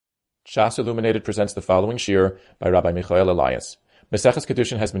Shas Illuminated presents the following shir by Rabbi Michoel Elias. Maseches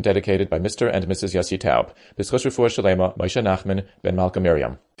Kidushin has been dedicated by Mr. and Mrs. Yossi Taub. B'schus Refuah Shalema, Moshe Nachman, Ben Malka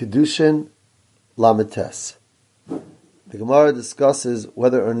Miriam. Kidushin Lametes. The Gemara discusses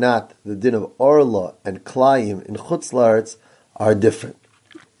whether or not the din of Orla and Klayim in Chutz La'aretz are different.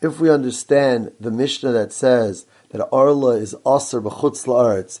 If we understand the Mishnah that says that Orla is Aser b'Chutz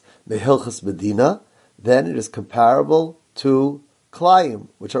La'aretz mehilchas Medina, then it is comparable to Klayim,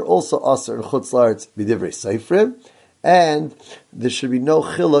 which are also Aser in Chutz La'aretz b'divrei Seifrim, and there should be no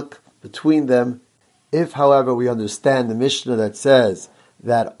chiluk between them. If, however, we understand the Mishnah that says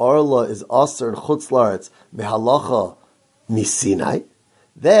that Orla is Aser in Chutz La'aretz mehalacha misinai,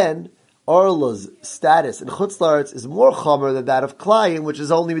 then Orla's status in Chutz La'aretz is more chomer than that of Klayim, which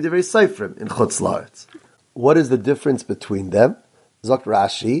is only b'divrei Seifrim in Chutz La'aretz. What is the difference between them? Zok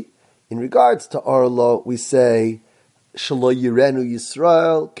Rashi, in regards to Orla, we say Shelo Yirenu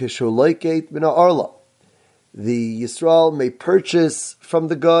Yisrael Kisholoiket Mina Orla. The Yisrael may purchase from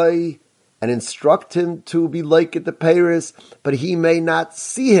the guy and instruct him to be like it the Paris, but he may not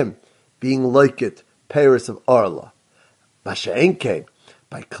see him being like it Paris of Orla. Masha'enke,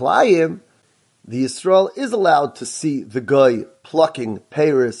 by Klayim, the Yisrael is allowed to see the guy plucking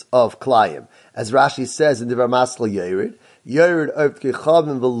Paris of Klayim. As Rashi says in Divrei Masla Yerid, Yerid of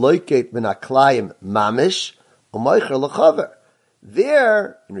Kechavim v'loiket min ha-Klayim mamish, u'moicher l'chaver.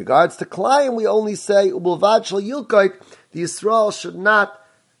 There, in regards to Klayim, we only say, Ubulvad shel yilkoit, the Yisrael should not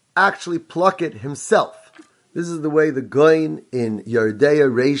actually pluck it himself. This is the way the Goyin in Yeridea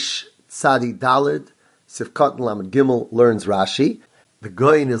Reish Tzadi Dalid, Sifkat Lamed Gimel, learns Rashi. The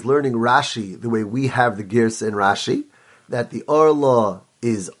Goyin is learning Rashi the way we have the Girsa in Rashi, that the Orla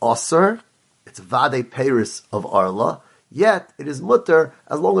is Osir, it's Vade Paris of Orla, yet it is mutter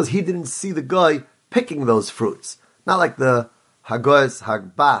as long as he didn't see the guy picking those fruits. Not like the Hagoyes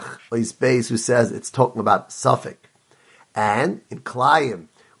Hagbach Ois Beis who says it's talking about Suffolk. And in Klayim,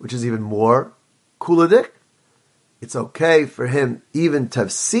 which is even more kuladik, it's okay for him even to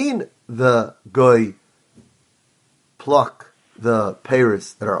have seen the guy pluck the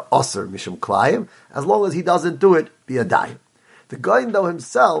Paris that are Osir Mishum Klayim, as long as he doesn't do it via Dayim. The Goyin, though,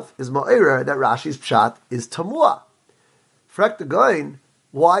 himself is Ma'ira that Rashi's Pshat is Tamua. Frek the Goyin,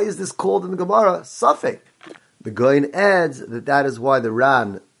 why is this called in the Gemara Suffolk? The Goyin adds that is why the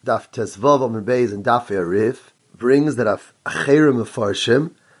Ran, Daf Tesvav Amud Beis and Daf Arif, brings that Acharonim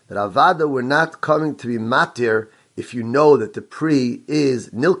Mefarshim, that Avada we're not coming to be matir if you know that the pri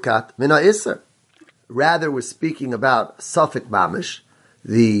is Nilkat Mina Isser. Rather, we're speaking about Suffolk Mamish.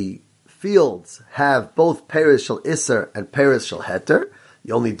 The fields have both Paris Shel Isser and Paris Shel Heter.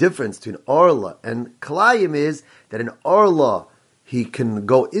 The only difference between Orla and Klayim is that in Orla, he can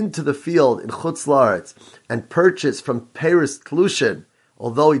go into the field in Chutz La'aretz and purchase from Paris Kidushin,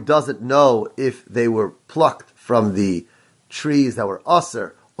 although he doesn't know if they were plucked from the trees that were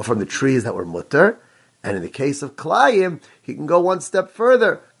Aser or from the trees that were Mutter. And in the case of Klayim, he can go one step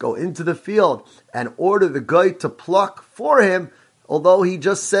further, go into the field and order the guy to pluck for him, although he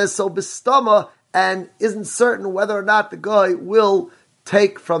just says so bistama and isn't certain whether or not the guy will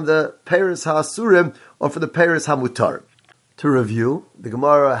take from the Paris HaSurim or from the Paris HaMutar. To review, the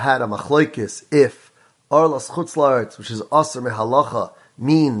Gemara had a machlokes if Orlas Chutz La'aretz, which is Aser mehalacha,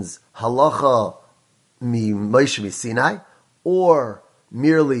 means halacha mi Moshe Sinai, or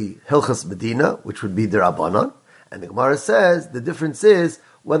merely Hilchas Medina, which would be Derabanan. And the Gemara says the difference is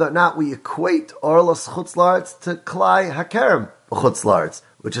whether or not we equate Orlas Chutz La'aretz to Klai Hakerem Chutz La'aretz,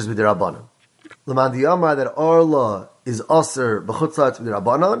 which is B'Derabanan. L'man diyamar that Orla is Aser b'Chutz La'aretz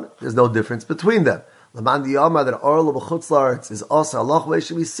B'Derabanan, there's no difference between them. L'man diyamar that Orla b'Chutz La'aretz is Aser Allah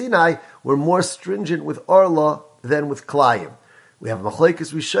V'Yeshem Sinai, we're more stringent with Orla than with Klayim. We have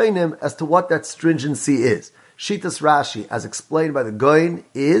machlokes Rishonim as to what that stringency is. Shitas Rashi, as explained by the Goyin,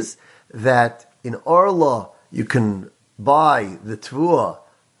 is that in Orla you can buy the Tvua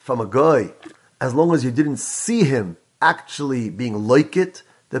from a guy as long as you didn't see him actually being like it,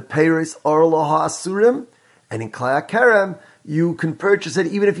 the Paris Orla HaAsurim, and in Klai HaKerem you can purchase it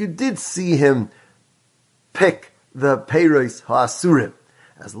even if you did see him pick the Paris HaAsurim,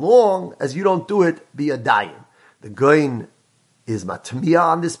 as long as you don't do it be a dayan. The Goyin is matmiya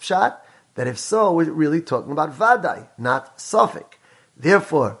on this pshat, that if so, we're really talking about Vadai, not Suffolk.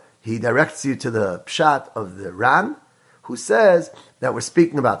 Therefore, he directs you to the pshat of the Ran, who says that we're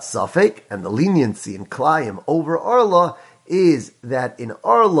speaking about Suffolk, and the leniency in Klayim over Orla is that in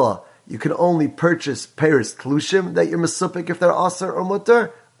Orla, you can only purchase Paris Klushim that you're Mesupik if they're Aser or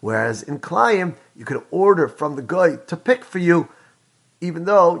Mutter, whereas in Klayim, you can order from the guy to pick for you, even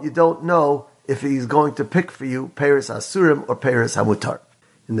though you don't know if he's going to pick for you Paris Asurim or Paris Hamutar.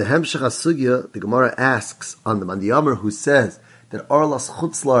 In the Hemshech HaSugya, the Gemara asks on the Amr who says that Arlas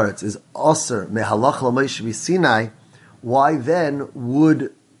Chutz La'aretz is Aser Mehalach L'Moshe Sinai, why then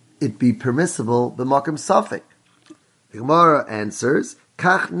would it be permissible b'makom safek? The Gemara answers,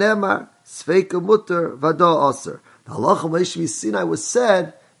 Kach Nemar Sveika Mutter Vada Aser. The Halacha Moshe Sinai was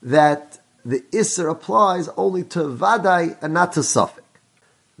said that the Isser applies only to Vadai and not to Safek.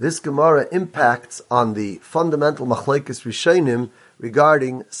 This Gemara impacts on the fundamental Machlekes Rishonim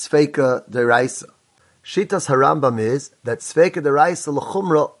regarding Sveika Deraisa. Shitas Harambam is that Sveika Deraisa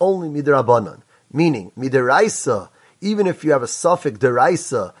L'chumra only Midrabanan, meaning Mideraisa, even if you have a Safek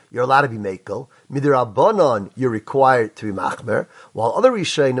Deraisa, you're allowed to be Mekel. Midrabanan, you're required to be Machmer, while other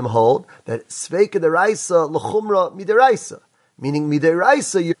Rishonim hold that Sveika Deraisa L'chumra Mideraisa, meaning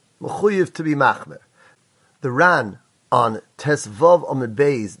Mideraisa, you're Mechuyev to be Machmer. The Ran on Tesvav Amud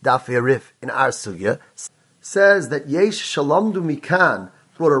Beis Daf Yarif in Ar Sugya says that Yesh Shalamdu Mikan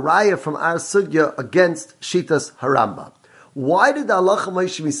brought a raya from Ar Sugya against Shitas Harambam. Why did the Halacha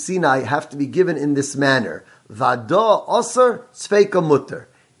Moshe Sinai have to be given in this manner? Vada Aser Sveika Mutter.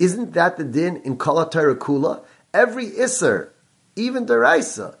 Isn't that the din in Kol HaTorah Kula? Every Isser, even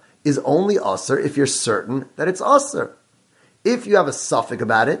Deraisa, is only Aser if you're certain that it's Aser. If you have a suffix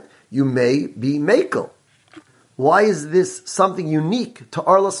about it, you may be Mekel. Why is this something unique to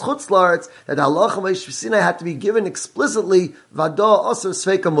Arlas Chutz La'aretz that Halacha Moshe Sinai had to be given explicitly Vada Aser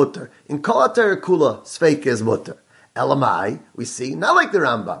Sveika Mutter? In Kol HaTorah Kula, Sveika is Mutter. Elamai, we see, not like the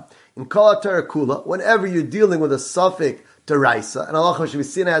Rambam. In Kol HaTorah Kula, whenever you're dealing with a suffix Deraisa, and Halacha Moshe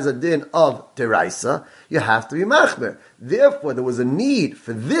Sinai has a din of Deraisa, you have to be Machmer. Therefore, there was a need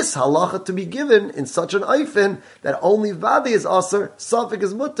for this halacha to be given in such an eifin that only Vadi is Aser, suffix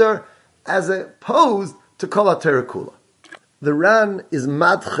is Mutter, as opposed to Kol HaTorah Kula. The Ran is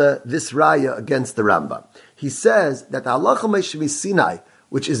madche this raya against the Rambam. He says that the halacha Moshe Sinai,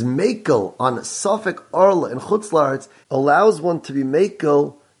 which is mekel on suffix arla and chutz la'aretz, allows one to be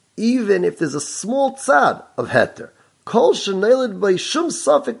mekel even if there's a small tzad of heter. Kol sheneled by shum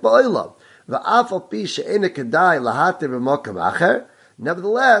suffix ba'olam va'af al pi she'ena kedai lahater b'makam acher.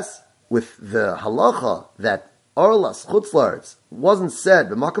 Nevertheless, with the halacha that arlas chutz la'aretz wasn't said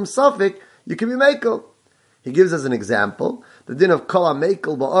b'makam suffix, you can be mekel. He gives us an example. The din of kol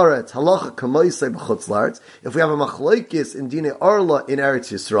ha-mekel ba'aretz halacha kamoisei b'chutz la'aretz. If we have a machlokes in dine arla in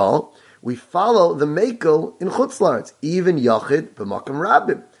Eretz Yisrael, we follow the mekel in chutz la'aretz, even yachid b'makam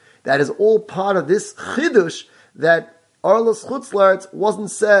rabbim. That is all part of this chidush that arlas chutz la'aretz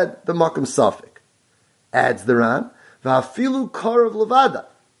wasn't said b'makam safek. Adds the Ran, v'afilu karav levada.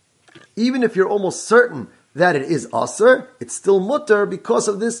 Even if you're almost certain that it is aser, it's still mutter because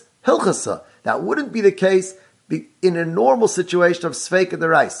of this hilchasa. That wouldn't be the case in a normal situation of Sveika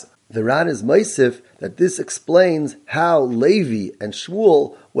Deraisa. The Ran is Meisif that this explains how Levi and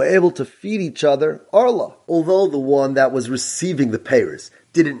Shmuel were able to feed each other Arla, although the one that was receiving the Peiros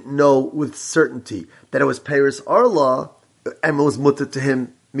didn't know with certainty that it was Peiros Arla, and was mutter to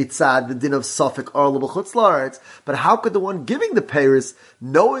him mitzad, the din of Safek Arla b'chutz la'aretz. But how could the one giving the Peiros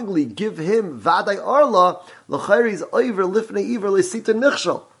knowingly give him Vadai Arla, l'chayri's oiver lifnei iver le'sitan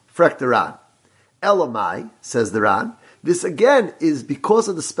Michoel? Frek the Ran. Elamai, says the Ran, this again is because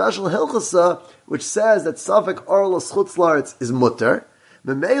of the special hilchasa which says that Safek Arlas Chutz La'aretz is mutter.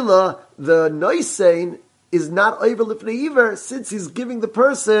 Memela, the noisein is not over lifnei iver since he's giving the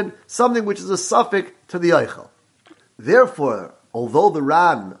person something which is a suffix to the eichel. Therefore, although the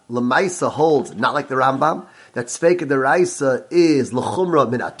Ran Lamaisa holds, not like the Rambam, that Sveika Deraisa is l'chumra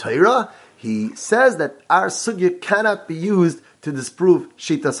min atayra, he says that our sugya cannot be used to disprove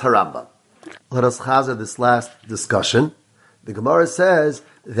Shitas Harambam. Let us chazer this last discussion. The Gemara says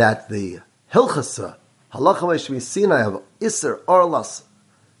that the Hilchasa, Halacha Moshe Sinai of Isser Arlas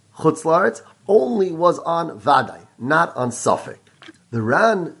Chutz La'aretz only was on Vadai, not on Safek. The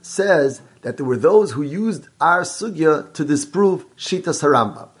Ran says that there were those who used our sugya to disprove Shitas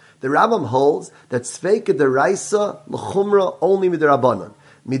Harambam. The Rambam holds that Sveika Deraisa l'chumra only midirabanan.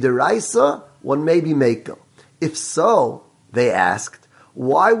 Midiraisa, one may be mekel. If so, they asked,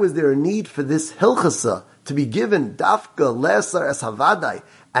 why was there a need for this hilchasa to be given dafka lesar as havadai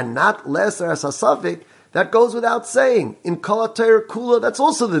and not lesar as hasafik? That goes without saying. In Kol HaTorah Kula, that's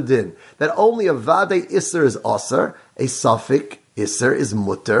also the din, that only a vadai isser is aser, a safik isser is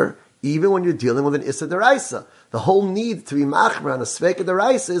mutter, even when you're dealing with an isser deraisa. The whole need to be machmer on a sveika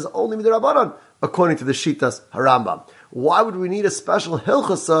deraisa is only midrabanan, according to the Shitas Harambam. Why would we need a special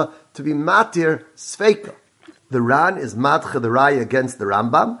hilchasa to be matir sveika? The Ran is madcha the raya against the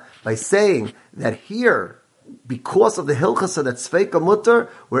Rambam by saying that here, because of the hilchasa that sveika mutter,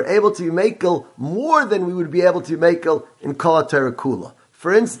 we're able to be mekel more than we would be able to be mekel in Kol HaTorah Kula.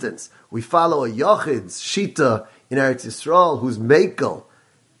 For instance, we follow a Yochid's Shita in Eretz Yisrael who's Mekel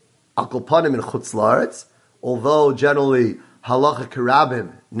Al Kolpanim in Chutz La'aretz, although generally Halacha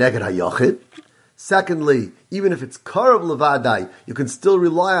Kerabim Neged HaYochid. Secondly, even if it's Karav Levadai, you can still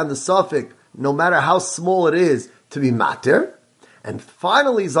rely on the suffix, no matter how small it is, to be Mater. And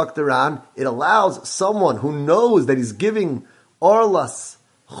finally, Zaktaran, it allows someone who knows that he's giving Orlas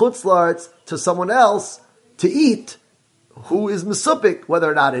Chutz La'aretz to someone else to eat, who is Mesupik, whether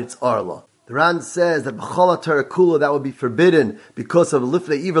or not it's Orla. The Ran says that B'chola Terakula, that would be forbidden because of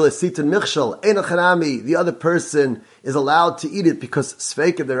Lifnei Iver L'Sitin Michoel, Einachanami, the other person is allowed to eat it because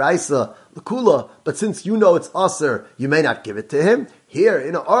Sveika Deraisa L'Kula, but since you know it's Aser, you may not give it to him. Here,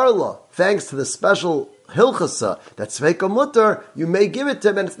 in Orla, thanks to the special Hilchasa, that Sveika Mutter, you may give it to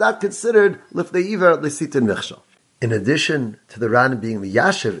him, and it's not considered Lifnei Iver L'Sitin Michoel. In addition to the Ran being the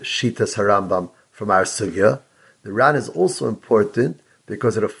Yashiv Shitas HaRambam from our Sugya, the Ran is also important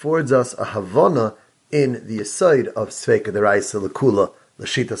because it affords us a Havana in the aside of Sveika Deraisa L'Kula,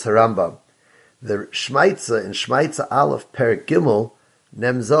 L'Shitas HaRambam. The Shmaitza in Shmaitza Aleph Perik Gimel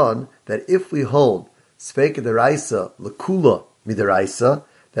nemzon that if we hold Sveika Deraisa L'Kula Mideraisa,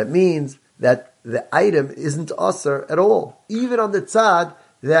 that means that the item isn't Aser at all, even on the tzad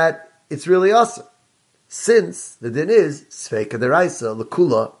that it's really Aser, since the din is Sveika Deraisa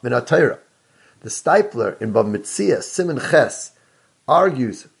L'Kula Min HaTorah. The Stipler in Bava Metzia Siman Ches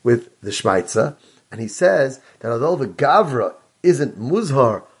argues with the Shmaitza, and he says that although the Gavra isn't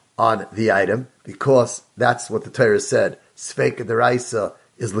Muzhar on the item, because that's what the Torah said, Sveika Deraisa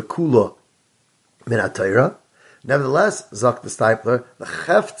is L'Kula Min HaTorah, nevertheless, Zok the Stipler, the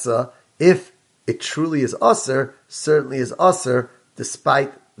Cheftza, if it truly is Aser, certainly is Aser,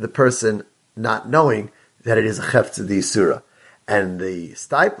 despite the person not knowing that it is a Cheftza D'Yisura. And the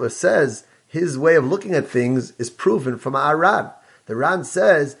Stipler says his way of looking at things is proven from Aran. The Ran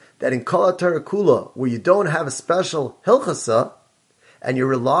says that in Kol HaTorah Kula, where you don't have a special Hilchasa, and you're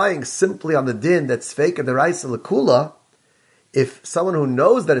relying simply on the din that Sveika Deraisa L'Kula, if someone who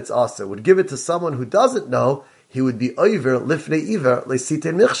knows that it's Aser would give it to someone who doesn't know, he would be Oiver Lifnei Iver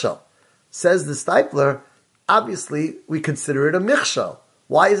L'Sitin Michoel. Says the Stipler, obviously we consider it a Michoel.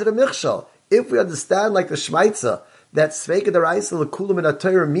 Why is it a Michoel? If we understand like the Shmaitza, that Sveika Deraisa L'Kula Min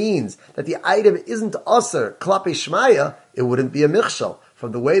HaTorah means that the item isn't Aser Klape Shmaya, it wouldn't be a Michoel.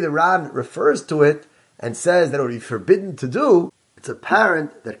 From the way the Ran refers to it and says that it would be forbidden to do, it's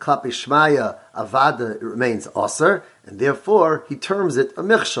apparent that Klape Shmaya Avada remains Aser, and therefore he terms it a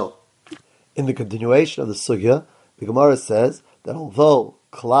Michoel. In the continuation of the Sugya, the Gemara says that although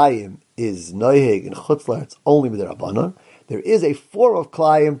Klayim is Noiheg in Chutz La'aretz only Mid'Rabbanan, there is a form of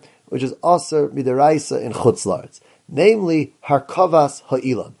Klayim which is Aser Mid'Raisa in Chutz La'aretz, namely Harkavas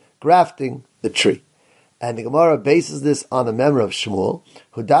Ha'ilan, grafting the tree. And the Gemara bases this on the memory of Shmuel,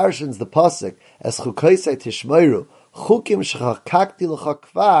 who darshans the pasuk as Chukaisei Tishmeiru Chukim Shechakakti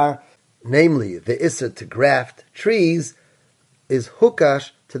L'Chakvar, namely the Isser to graft trees is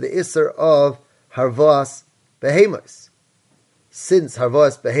Hukash to the Isser of Harvas Behemoth. Since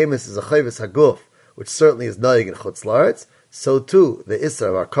Harvas Behemoth is a Chayvus Haguf, which certainly is Noig in Chutz La'aretz, so too the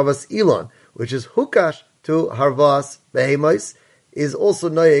Isser of Harkavas Ilan, which is Hukash to Harvas Behemoth, is also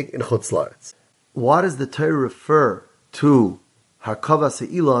Noig in Chutz La'aretz. Why does the Torah refer to Harkavas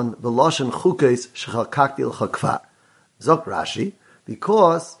Ilan B'Lashon Chukes Shechalkakti L'Chakvar? Zok Rashi,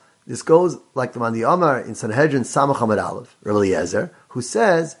 because this goes like the Mandi Amar in Sanhedrin Samach Amud Aleph, Rabbi Eliezer, who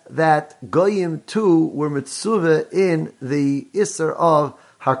says that Goyim too were mitzuva in the Isser of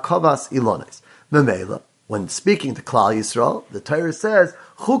Harkavas Ilonis. Memela, when speaking to Klal Yisrael, the Torah says,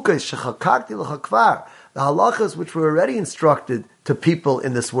 Chukes Shechalkakti L'Chakvar, the halachas which were already instructed to people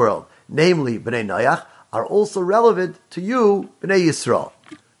in this world, namely Bnei Noach, are also relevant to you, Bnei Yisrael.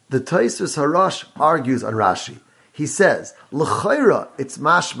 The Tosfos Harash argues on Rashi. He says, L'chayra, it's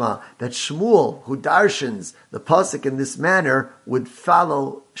mashma that Shmuel, who darshans the pasuk in this manner, would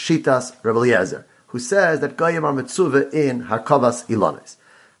follow Shitas Rabbi Eliezer, who says that Goyim are mitzuva in Harkavas Ilonis.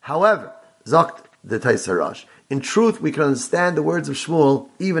 However, Zokt the Tosfos Harash, in truth we can understand the words of Shmuel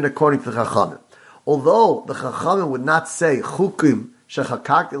even according to the Chachamim. Although the Chachamim would not say Chukim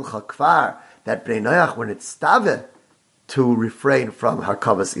Shechakakti L'Chakvar, that Bnei Noach were nitztaveh to refrain from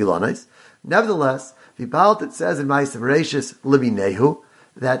Harkavas Ilonis, nevertheless, V'balt it says in Ma'aser Bereishis Libinehu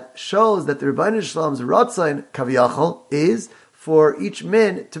that shows that the Rebbeinu Shalom's Ratzain Kaviyachol is for each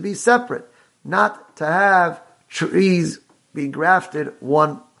min to be separate, not to have trees being grafted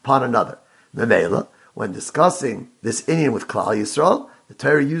one upon another. Memela, when discussing this inyan with Klal Yisrael, The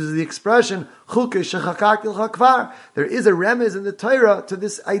Torah uses the expression, Chukei shechakakti l'chakvar. There is a remez in the Torah to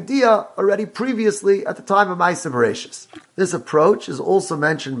this idea already previously at the time of Ma'aseh Bereishis. This approach is also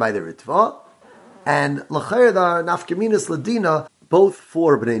mentioned by the Ritva, and l'chayr dar nafkaminas ladina, both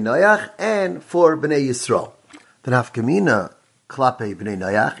for Bnei Noach and for Bnei Yisrael. The nafkamina klape Bnei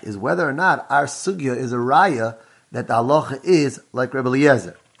Noach is whether or not our sugya is a raya that the halacha is like Rabbi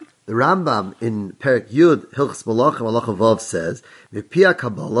Eliezer. The Rambam in Perek Yud Hilchos Malachim Halacha Vav says, "V'pia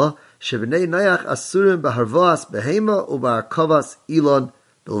Kabbalah shebnei Noach asurim b'harvas behema u'b'arkavas ilon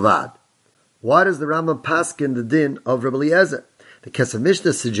bilvad." Why does the Rambam paskin the din of Rabbi Eliezer? The Kesef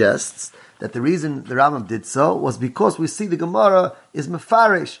Mishnah suggests that the reason the Rambam did so was because we see the Gemara is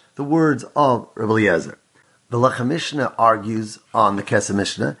mefarish the words of Rabbi Eliezer. The Lechem Mishnah argues on the Kesef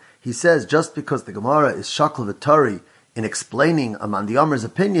Mishnah. He says just because the Gemara is shakl v'tari in explaining a Mandi Omer's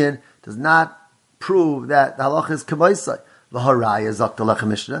opinion does not prove that the halacha is kamaisai. V'haraya zok the Lechem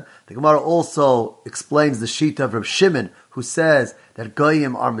Mishnah. The Gemara also explains the shita of Reb Shimon, who says that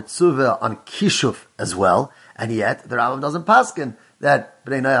goyim are mitzuvah on kishuf as well, and yet the Rambam doesn't paskin that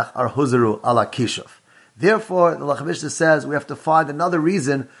Bnei Noach are huzaru ala kishuf. Therefore, the Lechem Mishnah says we have to find another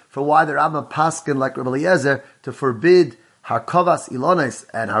reason for why the Rambam paskin like Rabbi Eliezer to forbid harkavas ilonis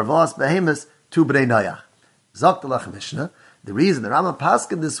and harvas behemis to Bnei Noach. Zok the Lechem Mishnah, the reason the Rambam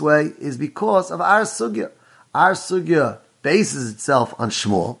paskin this way is because of our sugya. Our sugya bases itself on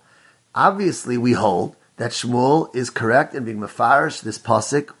Shmuel. Obviously, we hold that Shmuel is correct in being mefarish this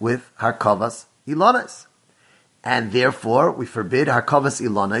pasuk with harkavas ilonis. And therefore, we forbid harkavas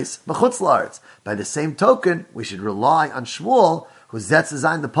ilonis b'chutz la'aretz. By the same token, we should rely on Shmuel, who zetz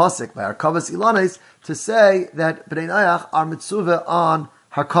designed the pasuk by harkavas ilonis, to say that Bnei Noach are mitzuvah on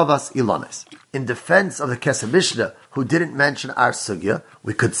harkavas ilonis. In defense of the Kesef Mishnah, who didn't mention our sugya,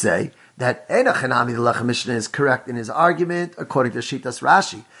 we could say that Eina Chanami, the Lechem Mishnah, is correct in his argument, according to Shitas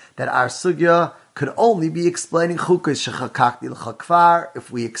Rashi, that our sugya could only be explaining chukei shechakakti l'chakvar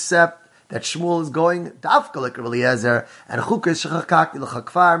if we accept that Shmuel is going dafka like Rabbi Eliezer, and chukei shechakakti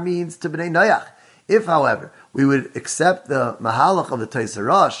l'chakvar means to Bnei Noach. If, however, we would accept the mahalach of the Tosei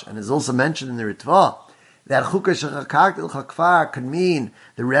Rosh, and is also mentioned in the Ritva, that chukei shechakakti l'chakvar could mean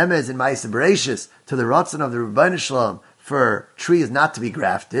the remez in Ma'aseh Bereishis to the ratzon of the Rebbeinu Shalom for trees not to be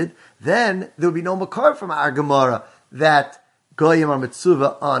grafted, then there would be no makar from our Gemara that goyim are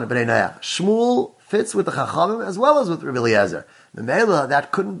mitzuvah on Bnei Noach. Shmuel fits with the Chachamim as well as with Rabbi Eliezer. Memela,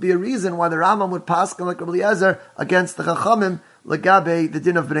 that couldn't be a reason why the Rambam would paskin like Rabbi Eliezer against the Chachamim legabe the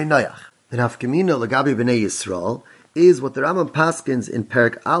din of Bnei Noach. The nafkamina legabe Bnei Yisrael is what the Rambam paskins in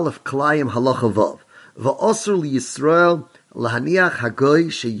Perek Aleph Klayim Halacha Vav. Va'osur li Yisrael lahaniach hagoy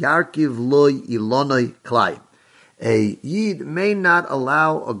sheyarkiv loy ilonoi Klayim. A Yid may not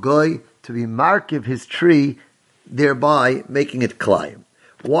allow a goy to be markiv his tree, thereby making it Klayim.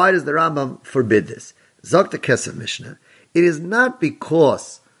 Why does the Rambam forbid this? Zok the Kesef Mishnah. It is not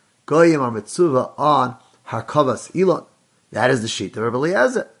because goyim are mitzuvah on harkavas ilon. That is the sheet of Rabbi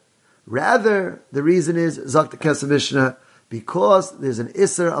Eliezer. Rather, the reason is Zok the Kesef Mishnah because there's an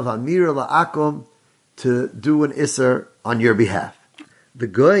isser of amir la'akum to do an isser on your behalf. The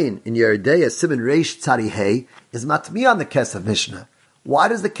goyin in Yeridei Siman Reish Tzadi Hey is matmi on the Kesef Mishnah. Why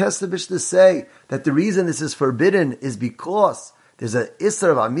does the Kesef Mishnah say that the reason this is forbidden is because there's an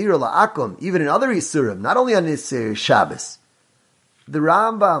Isser of Amir La'akum, even in other Isurim, not only on Isser Shabbos? The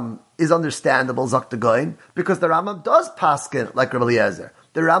Rambam is understandable, Zok the Goyin, because the Rambam does paskin like Rabbi Eliezer.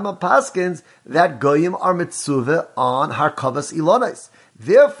 The Rambam paskins that Goyim are mitzuvah on Harkavas Ilonis.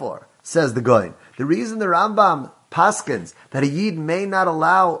 Therefore, says the Goyin, the reason the Rambam paskins that a Yid may not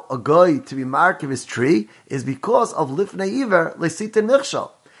allow a Goy to be mark of his tree is because of Lifnei Iver Lesitin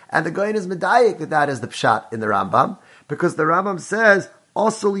Michoel. And the Goyin is medayik that is the pshat in the Rambam, because the Rambam says,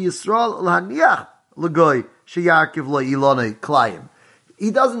 also Yisrael l'haniach l'goy sheyarkiv lo ilonei Klayim. He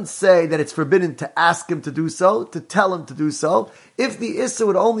doesn't say that it's forbidden to ask him to do so, to tell him to do so. If the Isser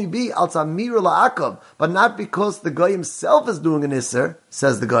would only be al tamir la'akum, but not because the Goy himself is doing an Isser,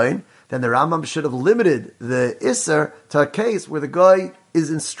 says the Goyin, then the Rambam should have limited the Isser to a case where the Goy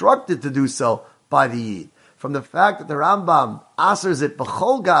is instructed to do so by the Yid. From the fact that the Rambam asers it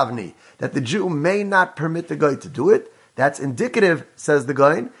b'chol gavni, that the Jew may not permit the Goy to do it, that's indicative, says the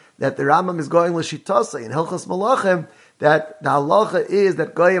Goyin, that the Rambam is going l'shitasa in Hilchos Malachim, that the halacha is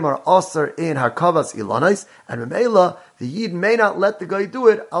that Goyim are aser in harkavas ilonis, and memela, the Yid may not let the Goy do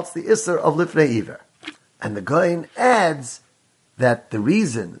it, else the Isser of Lifnei Iver. And the Goyin adds that the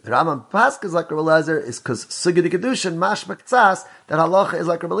reason the Rambam Pask is like Rabbi Eliezer is because Sugya de Kidushin mashma k'tzas, that halacha is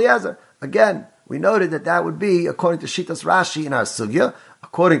like Rabbi Eliezer. Again, we noted that would be, according to Shitas Rashi in our Sugya,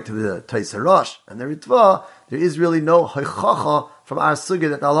 according to the Taisa Rosh and the Ritva, there is really no hoichacha from our sugya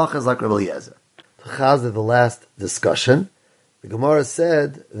that the halacha is like Rabbi Eliezer. The last discussion, the Gemara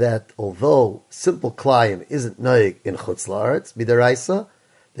said that although simple klayim isn't noig in Chutz La'aretz, midaraisa,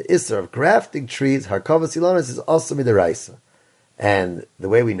 the isser of grafting trees, harkavas ilanos, is also midaraisa. And the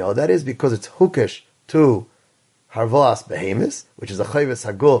way we know that is because it's hukish to harvas behemis, which is a chayvus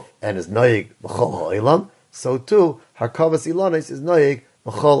haguf and is noig b'chol ha'olam. So too, harkavas ilanos is noig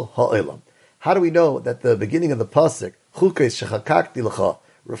b'chol ha'olam. How do we know that the beginning of the pasuk chukes shechakakti lecha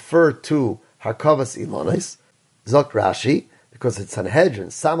refer to harkavas ilanos? Zok Rashi, because it's Sanhedrin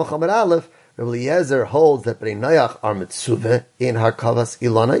Samach Amud Aleph, Rabbi Eliezer holds that Bnei Noach are mitzuvah in harkavas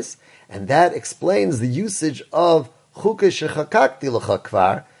ilanos, and that explains the usage of chukes shechakakti lecha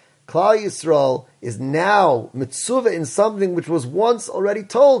kvar. Klal Yisrael is now mitzuvah in something which was once already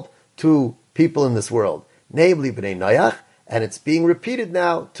told to people in this world, namely Bnei Noach, and it's being repeated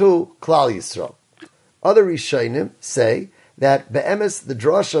now to Klal Yisrael. Other Rishonim say that be'emes the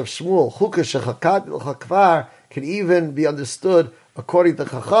drasha of Shmuel chukes shechakakti lecha kvar can even be understood according to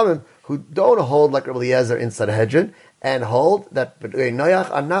Chachamim, who don't hold like Rabbi Eliezer in Sanhedrin, and hold that Bnei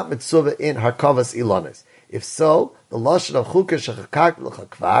Noach are not mitzuvah in harkavas ilanos. If so, the lashon of chukes shechakakti lecha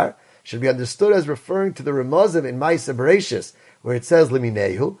kvar should be understood as referring to the Ramazim in Ma'aseh Bereishis, where it says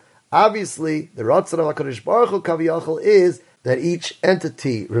Liminehu. Obviously, the Ratzon of HaKadosh Baruch Hu Kaviyachol is that each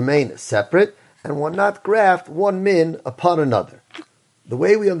entity remain separate and will not graft one min upon another. The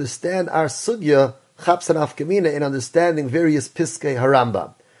way we understand our sugya chapsan afkamina in understanding various piskei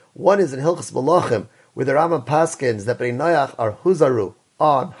harambam. One is in Hilchos Malachim, where the Rambam paskins that Bnei Noach are huzaru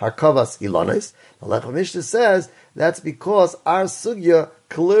on harkavas ilanos. The Lechem Mishnah says that's because our sugya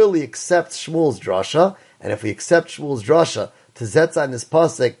clearly accepts Shmuel's drasha, and if we accept Shmuel's drasha to zetza in this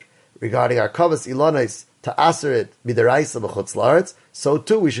pasuk regarding harkavas ilanos to aser it midaraisa b'chutz la'aretz, so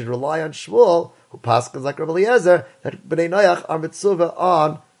too we should rely on Shmuel, who paskins like Rabbi Eliezer, that Bnei Noach are mitzuvah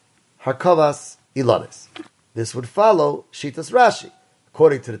on harkavas ilanos. This would follow Shitas Rashi,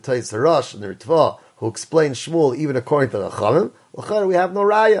 according to the Taisa Rosh and the Ritva, who explain Shmuel even according to the Chachamim. We have no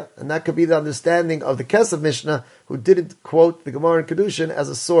raya, and that could be the understanding of the Kesef Mishnah, who didn't quote the Gemara in Kidushin as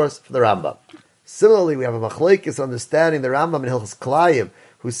a source for the Rambam. Similarly, we have a machlekes understanding the Rambam in Hilchos Klayim,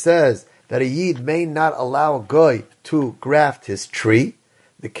 who says that a Yid may not allow a goy to graft his tree.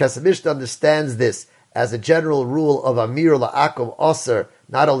 The Kesef Mishnah understands this as a general rule of Amir La'akum Aser,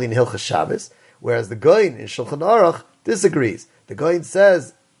 not only in Hilchos Shabbos, whereas the Goyin in Shulchan Aruch disagrees. The Goyin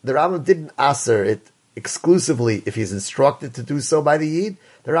says the Rambam didn't aser it exclusively if he's instructed to do so by the Yid.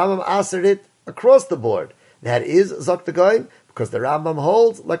 The Rambam asered it across the board. That is Zok the Goyin, because the Rambam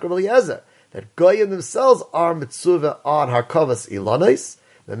holds, like Rabbi Eliezer, that Goyim themselves are mitzuvah on harkavas ilanos.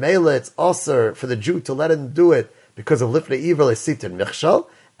 The Mela, it's aser for the Jew to let him do it because of lifnei evil esit and Michoel.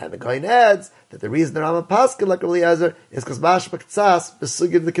 And the Goyin adds that the reason the Rambam paskin like Rabbi Eliezer is because mash b'ktsas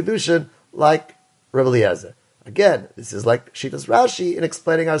b'sugim the Kidushin like Rabbi Eliezer. Again, this is like Shitas Rashi in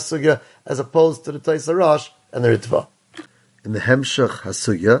explaining our sugya as opposed to the Taisa Rosh and the Ritva. In the Hemshach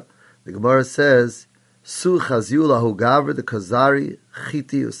HaSugya, the Gemara says, Su chaziu lahu gavr the kazari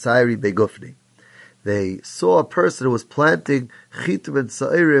chiti usairi begufni. They saw a person who was planting chitim and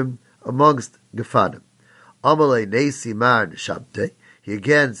sa'irim amongst gefanim. Amalei nesi mar neshamte. He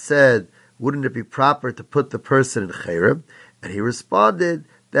again said, wouldn't it be proper to put the person in chayrim? And he responded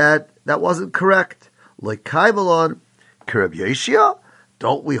that wasn't correct. Like Kaimalon, Rabbi Yeshia?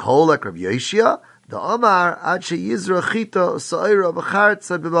 Don't we hold like Rabbi Yeshia? The Amar ad sheyizra chita sa'ira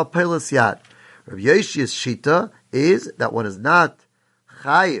b'chartza b'mapelas yad. Rabbi Yeshia's shita is that one is not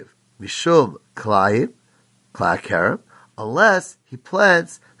chayiv mishum klayim klakerem unless he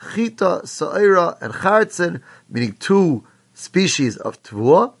plants chita sa'ira and chartzen, meaning two species of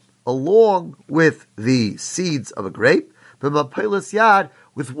tvua, along with the seeds of a grape, b'mapelas yad,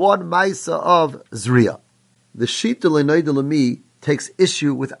 with one maisa of Zriya. The Shita L'Noida L'mi takes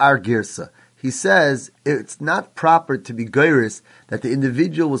issue with our Girsa. He says it's not proper to be geiris that the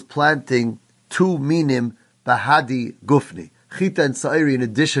individual was planting two minim bahadi gufni, chita and sa'iri, in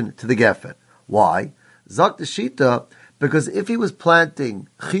addition to the gefen. Why? Zak the Shita, because if he was planting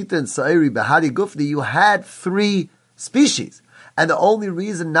chita and sa'iri bahadi gufni, you had three species. And the only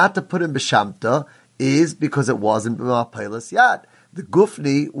reason not to put in b'shamta is because it wasn't b'mapelas yad. The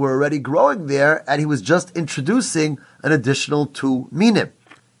gufni were already growing there, and he was just introducing an additional two minim.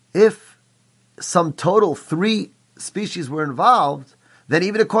 If some total three species were involved, then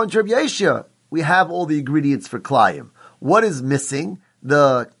even according to Rabbi Yeshia, we have all the ingredients for klayim. What is missing?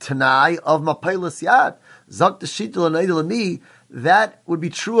 The tanai of mapelas yad. Zak t'shita l'nei l'mi. That would be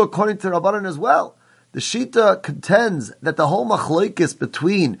true according to Rabbanan as well. The Shita contends that the whole machlokes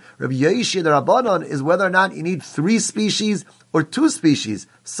between Rabbi Yoshi and the Rabbanon is whether or not you need 3 species or 2 species,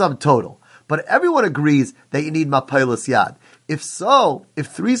 subtotal. But everyone agrees that you need Mapelas Yad. If so, if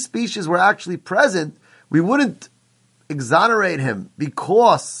 3 species were actually present, we wouldn't exonerate him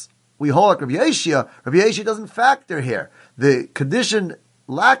because we hold like Rabbi Yoshi. Rabbi Yoshi doesn't factor here. The condition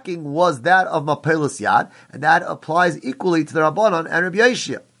lacking was that of Mapelas Yad, and that applies equally to the Rabbanon and Rabbi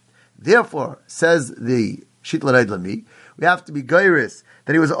Yoshi. Therefore, says the Shitla Reid Lami, we have to be geiris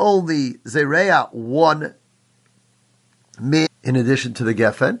that he was only Zereya 1 min in addition to the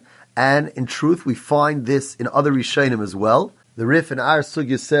Geffen, and in truth we find this in other Rishonim as well. The Rif in our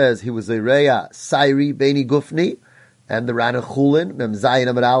Sugya says he was Zereya Sairi Beini Gufni, and the Ran Chulin, Mem Zayin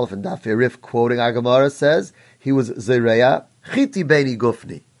Amar Aleph, and Daf Rif quoting our Gemara says he was Zereya Chiti Beini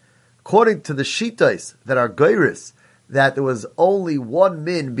Gufni. According to the Shitais that are geiris, that there was only 1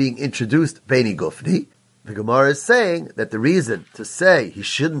 min being introduced, Beini Gufni, the Gemara is saying that the reason to say he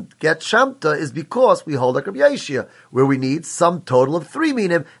shouldn't get Shamta is because we hold like Rabbi Yeshia, where we need some total of 3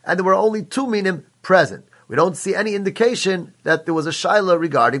 minim, and there were only 2 minim present. We don't see any indication that there was a Shaila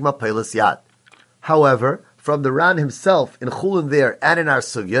regarding Mapelas Yad. However, from the Ran himself, in Chulin there, and in our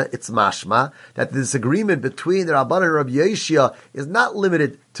Sugya, it's mashma, that the disagreement between the Rabban and Rabbi Yeshia is not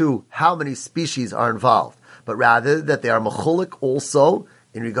limited to how many species are involved, but rather that they are mechulik also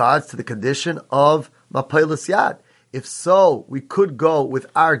in regards to the condition of Mapelas Yad. If so, we could go with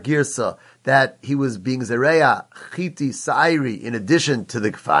our girsa that he was being Zereya Chiti Sairi in addition to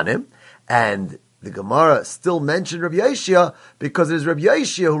the Gfanim, and the Gemara still mentioned Rabbi Yeshia because it is Rabbi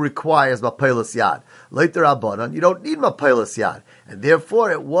Yeshia who requires Mapelas Yad. Later Rabbanan, you don't need Mapelas Yad, and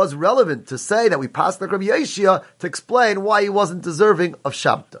therefore it was relevant to say that we passed like Rabbi Yeshia to explain why he wasn't deserving of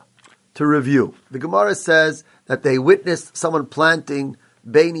Shamta. To review, the Gemara says that they witnessed someone planting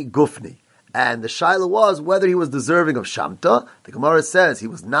Beini Gufni, and the shaila was whether he was deserving of Shamta. The Gemara says he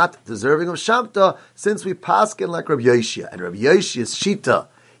was not deserving of Shamta since we paskin like Rabbi Yeshia, and Rabbi Yeshia's shita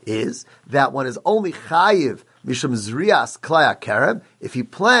is that one is only chayiv mishum zrias klaya kerem if he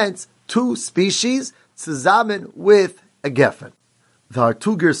plants 2 species tzazamen with a geffen. There are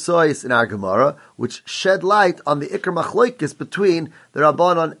 2 gersois in our Gemara which shed light on the ikar machlokes between the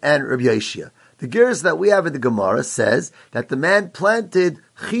Rabbanon and Rabbi Yeshia. The gers that we have in the Gemara says that the man planted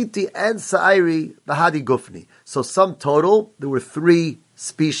chiti and sa'iri bahadi gufni. So sum total, there were 3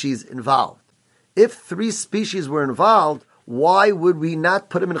 species involved. If 3 species were involved, why would we not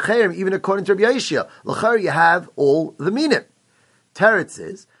put him in chayrim, even according to Rabbi Yeshia? L'chayr, you have all the minim. Teretz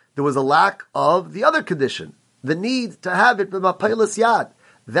is, there was a lack of the other condition, the need to have it b'mapelas yad.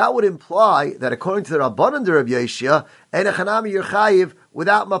 That would imply that according to the Rabbanan de Rabbi Yeshia, ein echanami yerchayiv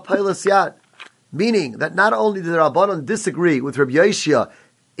without mapelas yad. Meaning that not only did the Rabbanan disagree with Rabbi Yeshia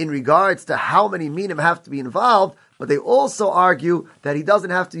in regards to how many minim have to be involved, but they also argue that he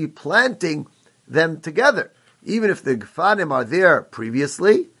doesn't have to be planting them together. Even if the Gfanim are there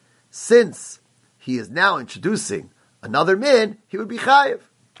previously, since he is now introducing another min, he would be chayiv.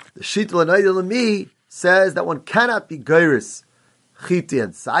 The Shitla Lami says that one cannot be geiris chiti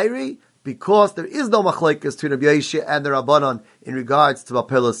and sairi because there is no machlekes between Rabbi Yeshia and the Rabbanon in regards to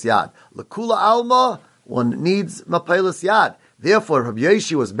mapelas yad. Lekula alma, one needs mapelas yad. Therefore, Rabbi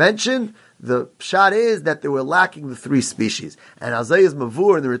Yeshia was mentioned. The pshat is that they were lacking the 3 species. And Azayas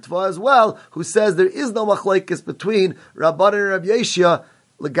Mavur in the Ritva as well, who says there is no machlekes between Rabbanan and Rabbi Yeshia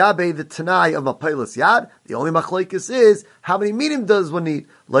legabe the Tanai of Mapelas Yad. The only machlekes is how many minim does one need?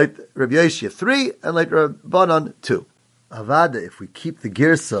 Like Rabbi Yeshia 3 and like Rabbanan 2. Avada, if we keep the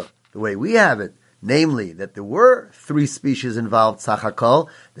girsa the way we have it, namely that there were 3 species involved, Sachakol,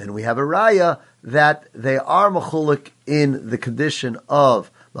 then we have a raya that they are mechulik in the condition of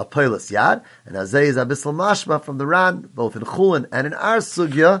Mapelas Yad, and Azay is Abisal Mashma from the Ran, both in Chulin and in our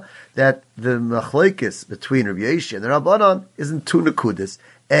Sugya, that the machlekes between Rabbi Yeshia and the Rabbanon is in 2 nekudas.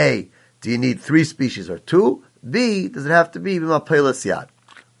 A, do you need 3 species or 2? B, does it have to be Mapelas Yad?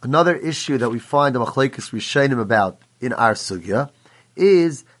 Another issue that we find the machlekes Rishonim about in our Sugya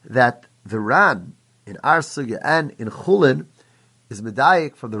is that the Ran in our Sugya and in Chulin is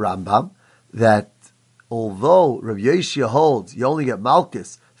medayik from the Rambam that although Rabbi Yeshia holds you only get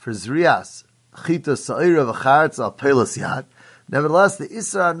malchus for zrias chita sa'ira v'charetza pelas yad, nevertheless the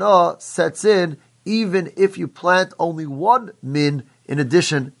Isra no sets in even if you plant only 1 min in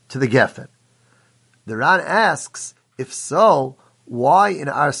addition to the geffen. The Ran asks, if so, why in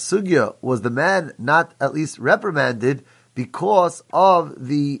our sugya was the man not at least reprimanded because of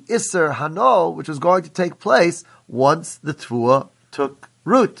the Isser Hano, which was going to take place once the Tvua took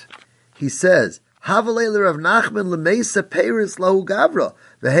root? He says, Havalei Rav Nachman lemeisa peiris lahu gavra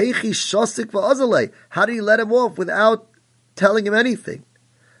v'heichi shosik v'azalei. How do you let him off without telling him anything?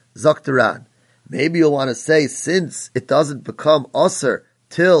 Zoktaran. Maybe you'll want to say, since it doesn't become aser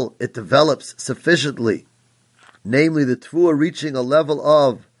till it develops sufficiently, namely the tvua reaching a level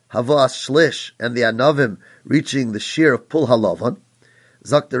of havas shlish and the anavim reaching the shear of pul halavan.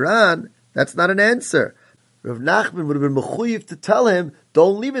 Zoktaran, that's not an answer. Rav Nachman would have been mechuyev to tell him,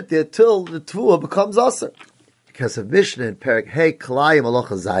 don't leave it there till the tvua becomes aser. Because of Mishnah in Perek Hey Kalayim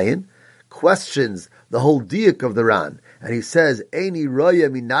Alocha Zayin questions the whole diuk of the Ran. And he says, Eini roya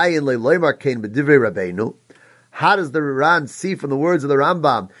minayin le'loymar kein b'divrei Rabbeinu. How does the Ran see from the words of the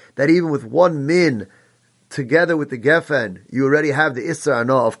Rambam that even with one min together with the Gefen, you already have the Isser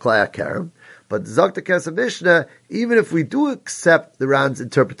Anah of Klai HaKerem? But Zokta Kesef Mishnah, even if we do accept the Ran's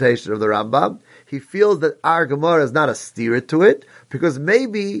interpretation of the Rambam, he feels that our Gemara is not a steer to it, because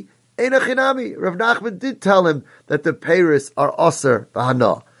maybe Eina Chinami, Rav Nachman did tell him that the Peiris are Aser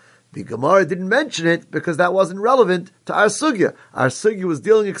B'Hana. The Gemara didn't mention it because that wasn't relevant to our sugya. Our sugya was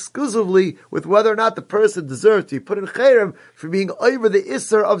dealing exclusively with whether or not the person deserved to be put in cherem for being over the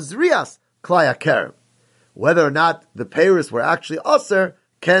isser of zrias klai hakerem. Whether or not the peiros were actually aser,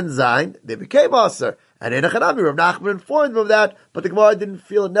 ken zayin, they became aser. And in Achanami, Rav Nachman informed them of that, but the Gemara didn't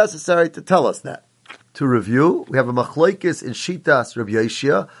feel it necessary to tell us that. To review, we have a machlokes in Shitas Rabbi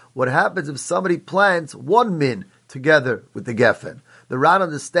Yeshia. What happens if somebody plants one min together with the gefen? The Ran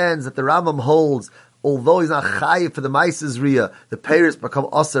understands that the Rambam holds, although he's not chayiv for the Maises Riyah, the peiros become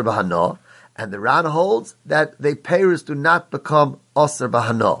aser b'hana, and the Ran holds that the peiros do not become aser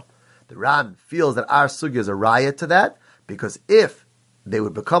b'hana. The Ran feels that our sugya is a raya to that, because if they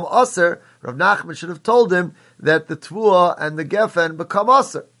would become aser, Rav Nachman should have told him that the tvua and the gefen become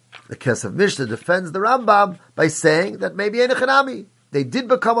aser. The Kesef Mishnah defends the Rambam by saying that maybe Einachanami, they did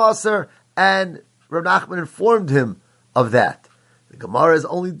become aser, and Rav Nachman informed him of that. The Gemara is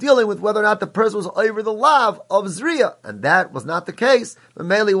only dealing with whether or not the person was over the lav of Zriya, and that was not the case.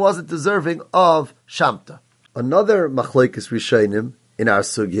 Mameli wasn't deserving of Shamta. Another machlokes Rishonim in our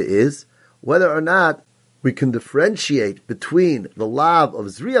sugya is whether or not we can differentiate between the lav of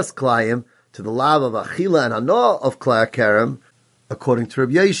Zriyas Klayim to the lav of Achila and Hana of Klai HaKerem, according to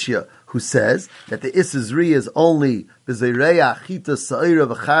Rabbi Yeshia, who says that the Issa Zriya is only B'zeireya Achita Sa'ira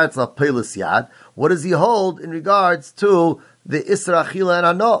V'charetz La Peilis Yad. What does he hold in regards to the Isra Achila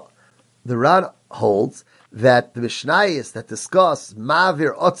and Hana? The Ran holds that the Mishnayos that discuss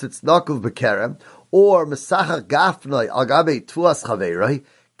Mavir Otzitz Nakuv B'kerem or Mesachach Gafnoi Al Gabe Tuas Chaveiroi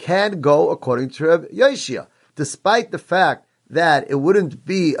can go according to Rabbi Yeshia, despite the fact that it wouldn't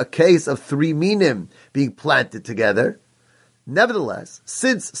be a case of three minim being planted together. Nevertheless,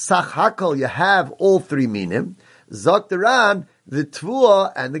 since Sachakal you have all three minim, Zok the Ran, the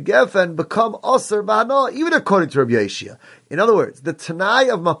Tvua and the Gefen become Aser B'Hana, even according to Rabbi Yeshia. In other words, the Tanai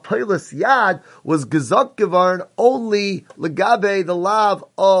of Mapeilas Yad was Gezok Gevarn only Legabe, the Lav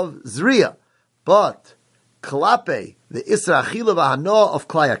of Zriya. But Klape, the Isra Achila V'Hana of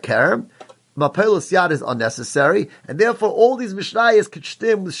Klai HaKerem, Mapeilas Yad is unnecessary, and therefore all these Mishnayos could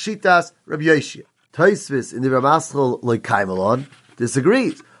stem with Shitas Rabbi Yeshia. Tosfos in the Ramaschal Leikaimelon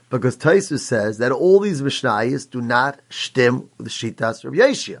disagrees, because Tosfos says that all these Mishnayos do not stem with the Shitas Rabbi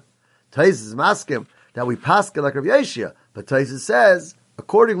Yeshia. Tosfos is maskim that we paskin like Rabbi Yeshia, but Tosfos says,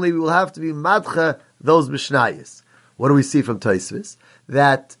 accordingly, we will have to be madcha those Mishnayos. What do we see from Tosfos?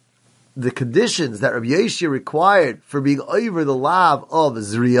 That the conditions that Rabbi Yeshia required for being over the lav of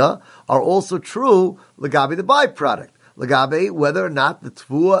Zriya are also true legabe the byproduct. Legabe, whether or not the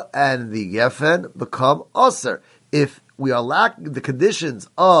tvua and the gefen become aser. If we are lacking the conditions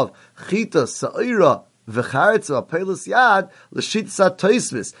of chita, sa'ira, v'charetza, pelis yad, l'shitas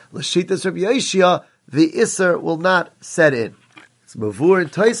Tosfos, l'shitas Rabbi Yeshia, the iser will not set in. It's mavur in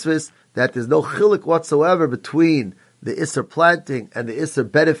Tosfos that there's no chilik whatsoever between the iser planting and the iser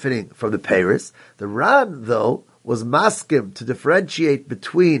benefiting from the peiros. The Ran, though, was maskim to differentiate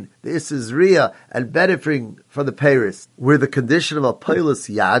between the Issa Zriya and benefiting from the peiros, where the condition of a peilus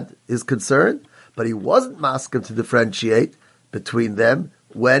yad is concerned, but he wasn't maskim to differentiate between them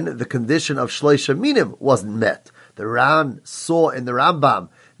when the condition of shleisha minim wasn't met. The Ran saw in the Rambam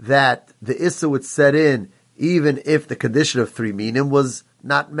that the Issa would set in even if the condition of three minim was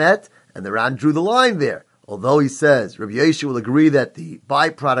not met, and the Ran drew the line there. Although he says Rabbi Yeshua will agree that the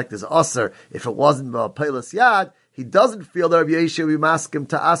byproduct is aser if it wasn't peilus yad, he doesn't feel that Rabbi Yeshua will be maskim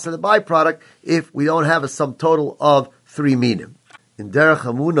to aser the byproduct if we don't have a sum total of three minim. In Derech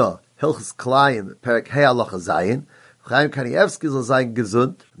Hamuna, Hilchos Klayim, Perek Hey Halacha Zayin, Chaim Kanievsky soll sein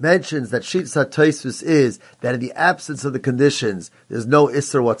gesund, mentions that Shitsa Tosfos is that in the absence of the conditions, there's no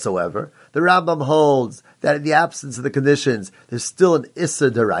Isser whatsoever. The Rambam holds that in the absence of the conditions, there's still an Isser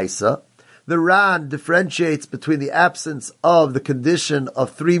deraisa. The Ran differentiates between the absence of the condition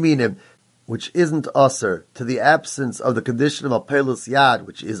of 3 minim, which isn't Asr, to the absence of the condition of Apelus Yad,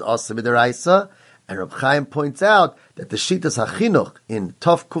 which is Asr midaraisa. And Reb Chaim points out that the Shitas HaChinuch in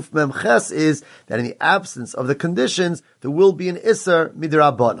Tov Kuf Mem Ches is that in the absence of the conditions, there will be an Isser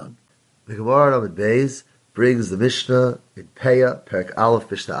midrabanan. The Gemara Amud Beis brings the Mishnah in Peah, Perek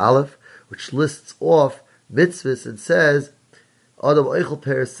Aleph, Mishnah Aleph, which lists off mitzvahs and says, Adam Eichel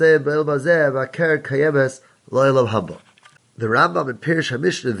Pereseh Be'el Bazeh V'Aker Kayemes Lo'elav Haba. The Rambam in Pirish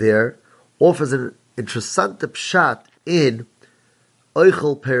HaMishnah there offers an interessante pshat in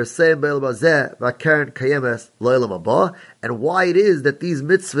Eichel Pereseh Be'el Bazeh V'Aker Kayemes Lo'elav Haba, and why it is that these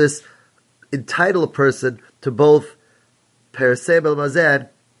mitzvahs entitle a person to both Pereseh Be'el Bazeh and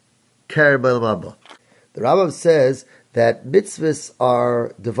Ker Be'el Haba. The Rambam says that mitzvahs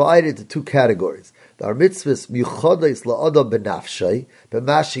are divided into 2 categories. There are mitzvahs miuchodes la'adam benafshay,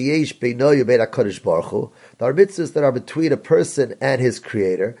 b'ma sheyesh beino u'bein HaKadosh Baruch Hu. There are mitzvahs that are between a person and his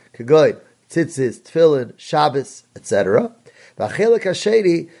Creator, kegoy, tzitzis, tefillin, Shabbos, etc. V'achelek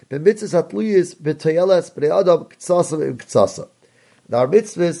hasheni b'mitzvahs hatluyis b'toyeles b'nei adam k'tzasa v'k'tzasa. There are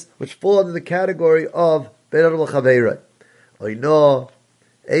mitzvahs which fall under the category of bein adam l'chaveirei, oino,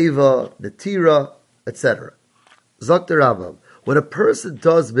 eva, netira, etc. Zok the Rambam, when a person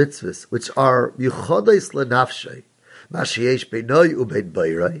does mitzvahs which are yuchodes lenafshay, mashiesh beinoi ubein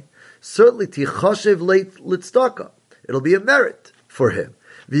beirai, certainly tichashev leit litzdaka. It'll be a merit for him.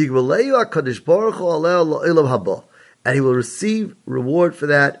 V'yigvaleyu HaKadosh Baruch Hu aleh lo'olam haba, and he will receive reward for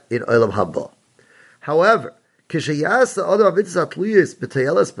that in olam haba. However, kishayasa adam mitzvah tluyis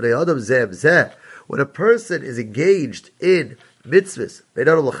b'tayelas b'nei adam zeh b'zeh, when a person is engaged in mitzvahs bein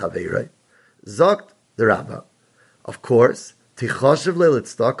adam l'chaveirai, zokt the Rambam, of course, tichashev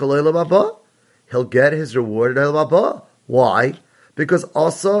leilitzdak olam haba, he'll get his reward in olam haba. Why? Because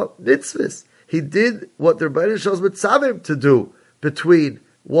also mitzvahs. He did what the Rabbi shows mitzavim to do between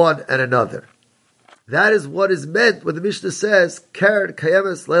one and another. That is what is meant when the Mishnah says keren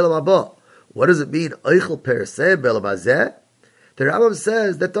kayemes leilam haba. What does it mean? Eichel pereseh be'elam hazeh. The Rambam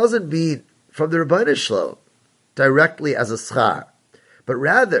says that doesn't mean from the Rabbi Shalom directly as a schar, but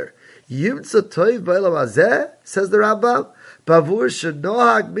rather Yimtza toiv b'elam hazeh, says the Rambam, bavur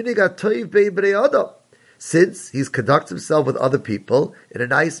shenohag minig hatoiv bein bnei adam, since he's conducts himself with other people in a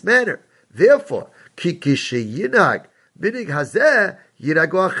nice manner. Therefore, ki kisheyinag minig hazeh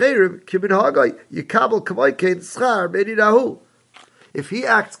yinagu acherim ki minhagay yikabel kamoikein schar meninahu. If he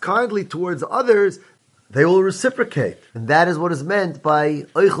acts kindly towards others, they will reciprocate, and that is what is meant by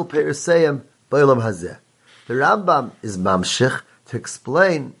oichel pereseyim b'elam hazeh. The Rambam is mamshich to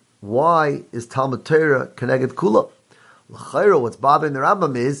explain why is Talmud Torah connected kula? L'chayra, what's bothering the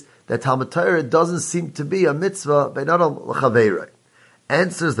Rambam is that Talmud Torah doesn't seem to be a mitzvah bein adam l'chaveirei.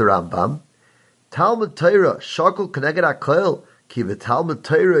 Answers the Rambam, Talmud Torah shakol connected hakol ki v'Talmud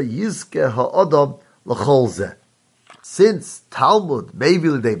Torah yizke ha'adam l'chol zeh. Since Talmud may be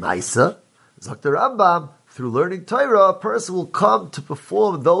l'dei maisa, zok the Rambam, through learning Torah, a person will come to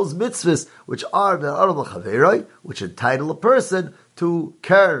perform those mitzvahs which are bein adam l'chaveirei, which entitle a person to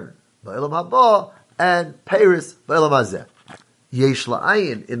keren b'elam haba and peris b'elam hazeh. Yesh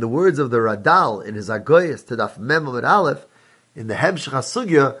la'ayin, in the words of the Radal in his Agoyas to Daf Mem Amud Aleph, in the Hemshech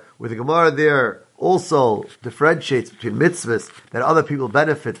HaSugya, where the Gemara there also differentiates between mitzvahs that other people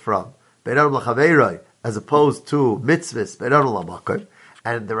benefit from, bein adam l'chaveirei, as opposed to mitzvahs bein adam l'makar,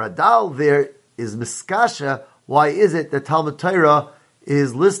 and the Radal there is miskasha, why is it that Talmud Torah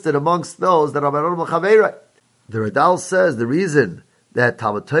is listed amongst those that are bein adam l'chaveirei? The Radal says the reason that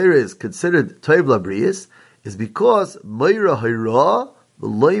Talmud Torah is considered Toiv Labrius is because Meira Hayra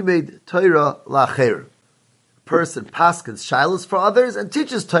V'Loimed Torah L'Acher. Person paskins shilas for others and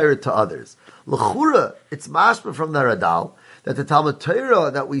teaches Torah to others. L'chura, it's mashma from the Radal that the Talmud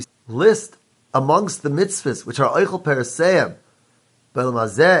Torah that we list amongst the mitzvahs, which are Eichel Pereseyim B'elam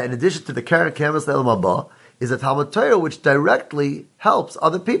hazeh, in addition to the Keren Kayemes Leilam haba, is a Talmud Torah which directly helps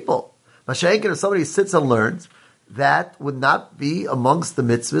other people. Mashenkin, if somebody sits and learns, that would not be amongst the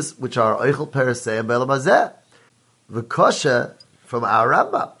mitzvahs which are Eichel Pereseyim B'elam hazeh. The Kosha from our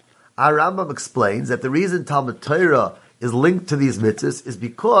Rambam. Our Rambam explains that the reason Talmud Torah is linked to these mitzvahs is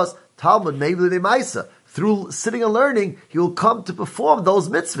because Talmud may be the Maisa. Through sitting and learning, he will come to perform those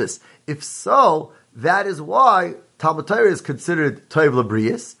mitzvahs. If so, that is why Talmud Torah is considered Toiv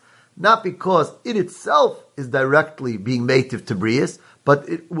Labrius. not because it itself is directly being native to Brias, but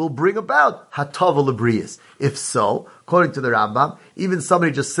it will bring about Hatava Lebrias. If so, according to the Rambam, even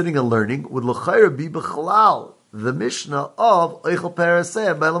somebody just sitting and learning would l'chayra be b'chalal the Mishnah of Eichel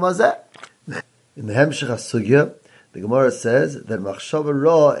Peraseh B'Elam Hazeh. In the Hemshech HaSugya, the Gemara says that Machshava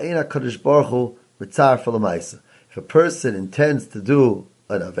Ra Ein HaKadosh Baruch Hu Mitzar F'Lamaisa. If a person intends to do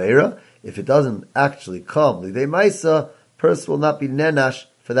an Aveira, if it doesn't actually come Lidei Maisa, person will not be nenash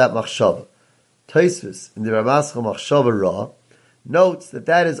for that Machshava. Tosfos in the Ramaschal Machshava Ra notes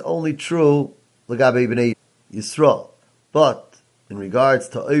that is only true L'Gabei B'nei Yisrael. But in regards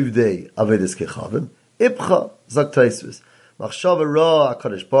to Ovdei Avedis Kechavim, Ipcha Zak Tosfos. Machshava Ra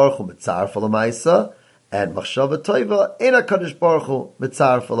HaKadosh Baruch Hu Mitzar F'Lamaisa, and Machshava Toiva Ein HaKadosh Baruch Hu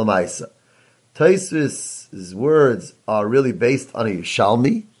Mitzar F'Lamaisa. Tosfos' words are really based on a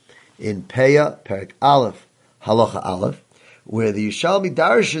Yishalmi in Peah, Perek Aleph, Halacha Aleph, where the Yishalmi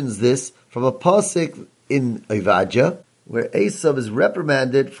darshans this from a pasuk in Ovadia, where Esav is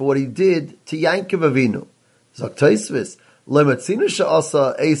reprimanded for what he did to Yaakov Avinu. Zok Tosfos, L'matzinu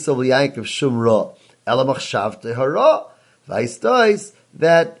she'asa Esav l'Yaakov shum ra, ela machshavte hara. V'aistais,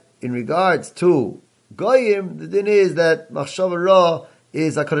 that in regards to Goyim, the din is that Machshava Ra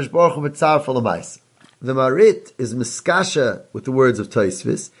is HaKadosh Baruch Hu Mitzar F'Lamaisa. The Marit is miskasha with the words of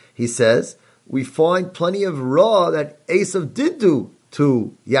Tosfos. He says, we find plenty of Ra that Esav did do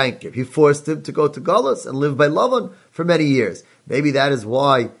to Yaakov. He forced him to go to Galus and live by Lavan for many years. Maybe that is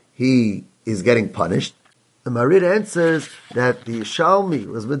why he is getting punished. The Marit answers that the Yishalmi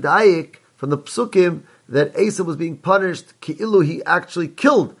was medayik from the Psukim that Esav was being punished ki'ilu he actually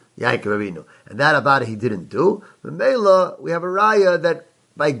killed Yaakov Avinu. And that about it he didn't do. But Mela, we have a raya that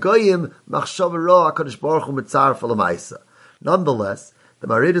by Goyim, Machshava Ra HaKadosh Baruch Hu Mitzar F'Lamaisa. Nonetheless, the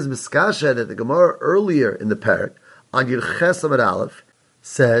Marid is miskasha that the Gemara earlier in the parak, on Yud Ches Amud Aleph,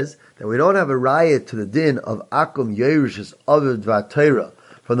 says that we don't have a raya to the din of Akum Yerush's Aviv Dvar Torah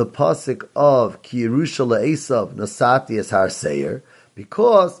from the pasuk of Ki Yerusha LeEsav Nasati Es Har Seir,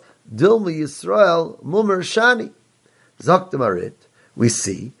 because Dilma Yisrael Mumar Shani. Zok the Marid, we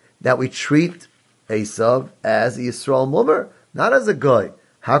see that we treat Esav as a Yisrael Mumar, not as a Goy.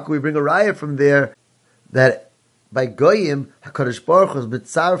 How can we bring a raya from there that by Goyim, HaKadosh Baruch Hu is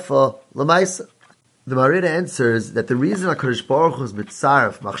Mitzarfa L'maisa? The Marid answers that the reason HaKadosh Baruch Hu is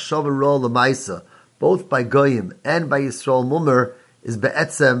Mitzarf, Machshava Ra L'maisa, both by Goyim and by Yisrael Mumar, is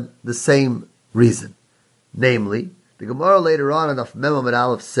be'etzem the same reason. Namely, the Gemara later on in Daf Mem Amud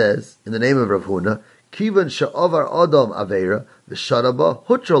Aleph says, in the name of Rav Huna, Kivan she'avar Adam Aveira v'shadaba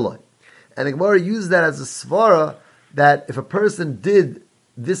hutroloi. And the Gemara used that as a svara that if a person did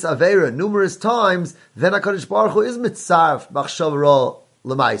this Aveira numerous times, then HaKadosh Baruch Hu is mitzarf machshav ra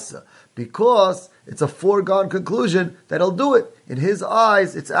l'maisa. Because it's a foregone conclusion that he'll do it. In his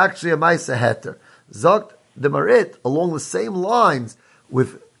eyes, it's actually a maisa heter. Zok the Marit, along the same lines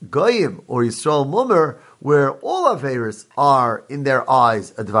with Goyim or Yisrael Mumar, where all Aveiros are in their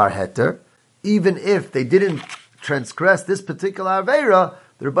eyes a dvar heter, even if they didn't transgress this particular Aveira,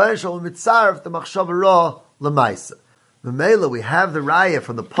 the Rabbi shall mitzarf the machshava ra l'maisa. The Mela, we have the raya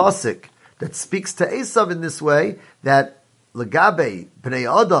from the pasuk that speaks to Esav in this way, that Legabe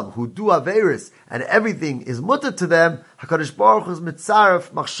Bnei Adam who do Averis and everything is mutter to them, HaKadosh Baruch Hu is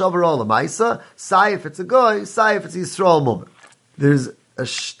mitzaref machshava ra l'maisa, sai if it's a goy, sai if it's Yisrael moment. There's a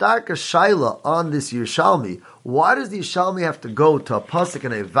stark shaila on this Yerushalmi. Why does the Yerushalmi have to go to a pasuk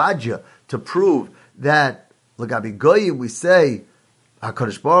and a Vadia to prove that Legabe Goyim we say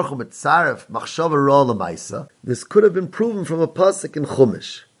HaKadosh Baruch Hu mitzaref machshava ra l'maisa? This could have been proven from a pasuk in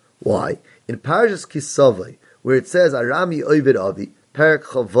Chumash. Why? In Parashas Kisavai, where it says Arami Ovid Avi, Perek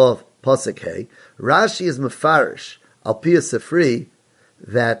Chavav pasuk Hey, Rashi is mefarish al Pia Sefri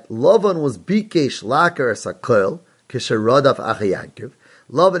that Lavan was bikesh lakar es hakoil kisharadav achi Yankov.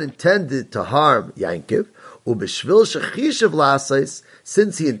 Lavan intended to harm Yankov, ubeshvil shechishav lasais,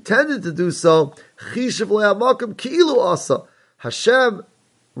 since he intended to do so, chishav le'amakim ki'ilu asa. Hashem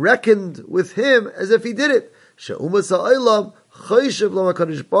reckoned with him as if he did it. She'umas ha'olam chishav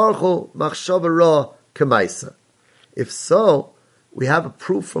l'makadosh baruch hu machshava ra k'maisa. If so, we have a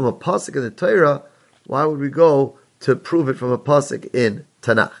proof from a pasuk in the Torah. Why would we go to prove it from a pasuk in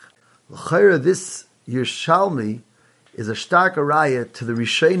Tanakh? L'chayra, this Yerushalmi is a stark raya to the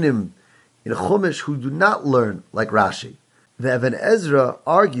Rishonim in Chumash who do not learn like Rashi. The Even Ezra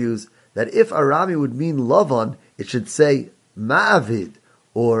argues that if Arami would mean Lavan, it should say Ma'avid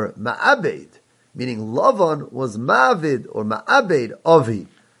or Ma'abed, meaning Lavan was Ma'avid or Ma'abed Avi,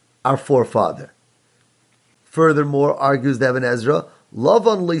 our forefather. Furthermore, argues the Even Ezra,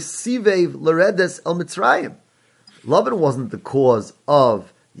 Lavan le'sivev l'redes el Mitzrayim. Lavan wasn't the cause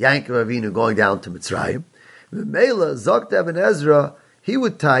of Yankov Avinu going down to Mitzrayim. Mela Zokt Ibn Ezra, he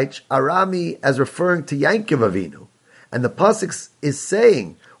would teach Arami as referring to Yankov Avinu. And the pasuk is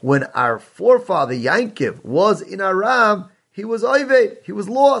saying, when our forefather Yankov was in Aram, he was oived, he was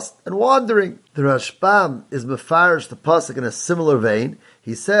lost and wandering. The Rashbam is mefarish the pasuk in a similar vein.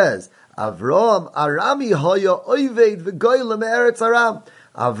 He says, Avram Arami hoya oived v'goyle me'eretz Aram.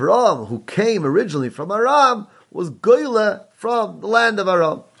 Avram, who came originally from Aram, was goyle from the land of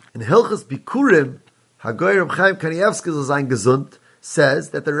Aram. In Hilchas Bikurim, Hagoy Reb Chaim Kanievsky Zayin Gesund says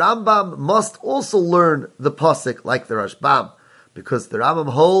that the Rambam must also learn the pasuk like the Rashbam, because the Rambam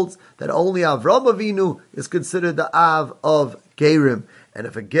holds that only Avram Avinu is considered the Av of Gerim. And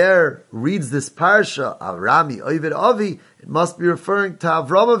if a Ger reads this parsha, Avrami, Oived Avi, it must be referring to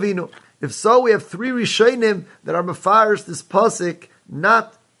Avram Avinu. If so, we have three Rishonim that are mefarish this pasuk,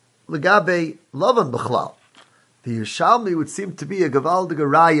 not Legabe Lavan B'chlal. The Yerushalmi would seem to be a Gavaldige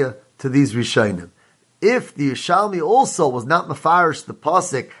Raya to these Rishonim. If the Yerushalmi also was not mefarish the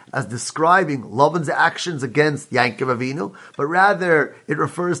pasuk as describing Lavan's actions against Yankov Avinu, but rather it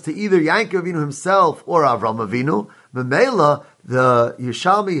refers to either Yankov Avinu himself or Avram Avinu, Memela, the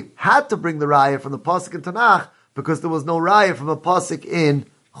Yerushalmi had to bring the raya from the pasuk in Tanakh because there was no raya from a pasuk in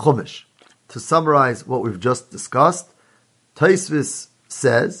Chumash. To summarize what we've just discussed, Tosfos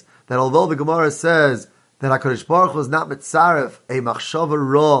says that although the Gemara says that HaKadosh Baruch Hu is not mitzaref a machshava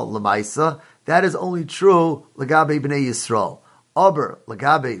ra l'maisa, that is only true legabe b'nei Yisrael. Aber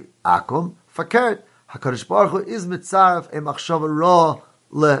legabe akum fakert, HaKadosh Baruch Hu is mitzaref a machshava ra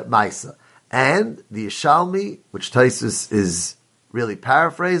l'maisa. And the Yishalmi, which Tosfos is really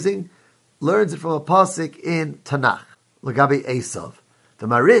paraphrasing, learns it from a pasuk in Tanakh, legabe Esav. The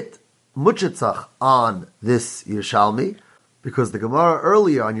Marit muchetzach on this Yishalmi, because the Gemara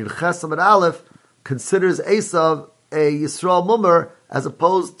earlier on Yud Ches Amud Aleph considers Esav a Yisrael Mummer as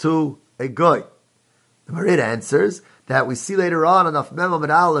opposed to a Goy. The Marid answers that we see later on in Af Mem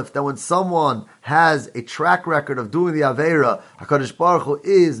Amud Aleph that when someone has a track record of doing the Aveira, HaKadosh Baruch Hu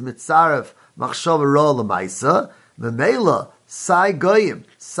is Mitzaref Machshava Ra L'Maisa, Memela, Sai Goyim,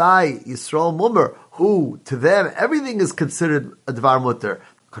 Sai Yisrael Mummer, who to them everything is considered a Dvar Mutter.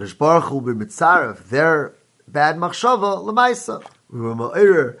 HaKadosh Baruch Hu will be Mitzaref their bad Machshava L'Maisa. We were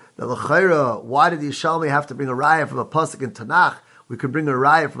ma'ir that l'chayra, why did the Yishalmi have to bring a raya from a pasuk in Tanakh? We could bring a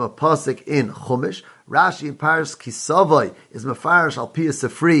raya from a pasuk in Chumash. Rashi in Paris Kisavai is mefarish al Piyah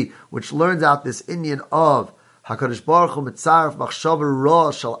Sefri, which learns out this Indian of HaKadosh Baruch Hu mitzaref machshava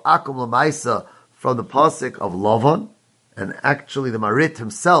ra shel akum l'maisa from the pasuk of Lavan, and actually the Marit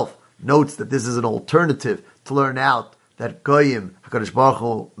himself notes that this is an alternative to learn out that Goyim HaKadosh Baruch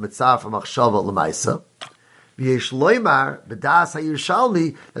Hu mitzaref machshava l'maisa. V'yesh loymar b'das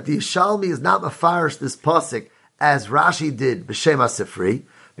ha'Yerushalmi that the Yerushalmi is not mefarish this pasuk as Rashi did b'shem HaSefri,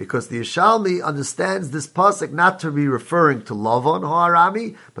 because the Yerushalmi understands this pasuk not to be referring to Lavan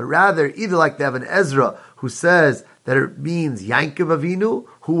ha'arami, but rather either like the Ibn Ezra who says that it means Yankov Avinu,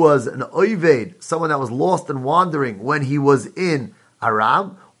 who was an oived, someone that was lost and wandering when he was in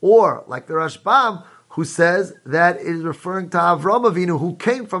Aram, or like the Rashbam who says that it is referring to Avram Avinu who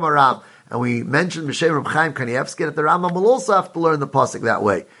came from Aram. And we mentioned Mishem Reb Chaim Kanievsky that the Rambam will also have to learn the pasuk that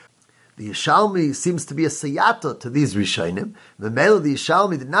way. The Yishalmi seems to be a sayata to these Rishonim. The male of the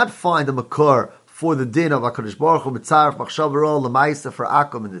Yishalmi did not find a makor for the din of HaKadosh Baruch Hu mitzaref machshava ra l'maisa for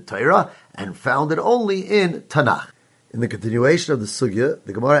akum in the Torah, and found it only in Tanakh. In the continuation of the sugya,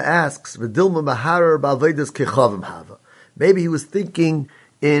 the Gemara asks, "V'dilma maharer ba'avodas kechavim hava." Maybe he was thinking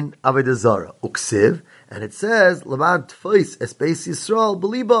in avodah zara uksiv, and it says l'man tfos es beis Yisrael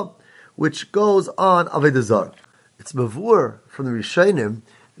b'liba, which goes on avodah zara. It's mavur from the Rishonim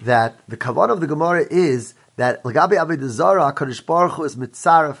that the kavanah of the Gemara is that l'gabe avodah zara HaKadosh Baruch Hu is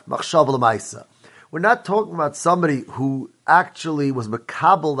mitzaref machshava l'maisa. We're not talking about somebody who actually was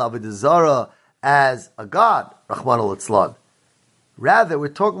makabel avodah zara as a god, Rahman al-Itzlan. Rather, we're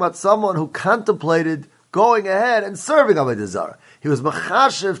talking about someone who contemplated going ahead and serving avodah zara. He was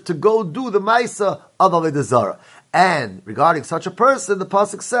machashiv to go do the maisa of avodah zara. And regarding such a person, the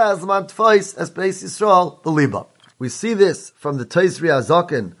pasuk says, "L'man tfos es beis Yisrael b'liba." We see this from the Tosri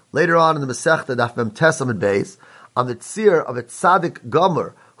Azaken later on in the Masechta Daf Mem Tes Amud Beis on the tzir of a tzaddik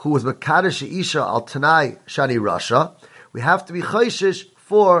gomer who was mekadesh isha al tanai shani rasha. We have to be chayshish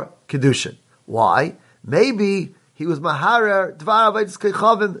for Kidushin. Why? Maybe he was maharer dvar avodas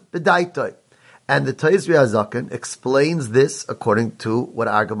kechavim b'daitoi. And the Tosri Azaken explains this according to what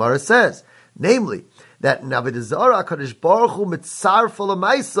our Gemara says, namely that in avodah zara HaKadosh Baruch Hu mitzarfa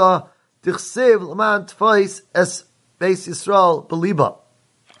l'maisa tichsev l'man tfos es beis Yisrael b'liba.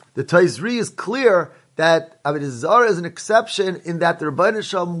 The Tosri is clear that Avodah Zarah is an exception in that the Rebbeinu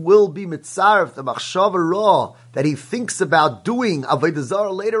Shalom will be mitzaref, the machshava ra, that he thinks about doing Avodah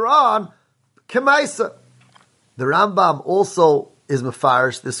Zarah later on, kemaisa. The Rambam also is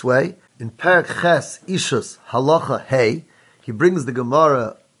mefarish this way. In Perek Ches Ishus Halacha Hey, he brings the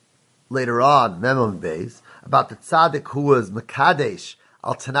Gemara later on, Memon Beis, about the tzaddik who was mekadesh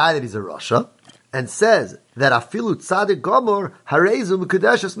al tanai that he's a rasha, and says that afilu tzaddik gomor harezu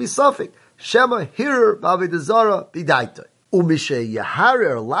mekadeshes misafik shema hirer b'avodah zara b'daita umishe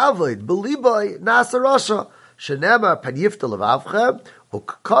yaharer lavoid b'liboy nasa rasha shenemar pan yifta levavchem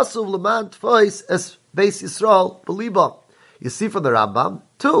ukasuv leman tfois es beis Yisrael b'liba. You see from the Rambam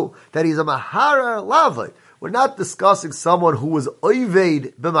too that he's a maharer lavoid. We're not discussing someone who was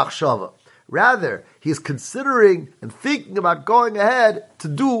oived b'machshava. Rather, he's considering and thinking about going ahead to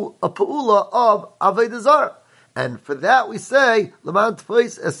do a pa'ula of Avodah Zarah. And for that we say, L'man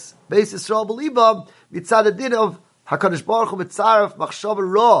tfois es beis Yisrael b'libam, mitzad adin of HaKadosh Baruch Hu mitzaref machshava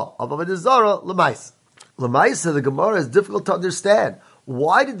ra of Avodah Zarah l'maisa. L'maisa, the Gemara is difficult to understand.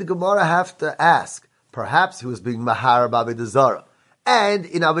 Why did the Gemara have to ask? Perhaps he was being mahar b'Avodah Zarah. And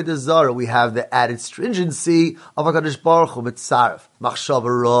in Avodah Zarah we have the added stringency of HaKadosh Baruch Hu mitzaref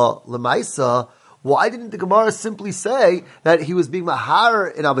machshava ra l'maisa. Why didn't the Gemara simply say that he was being mahar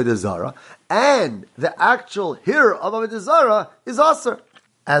in Avodah Zarah and the actual hir of Avodah Zarah is aser?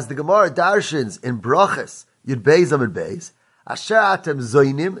 As the Gemara darshins in Brachas Yud Beis Amud Beis, Asher atem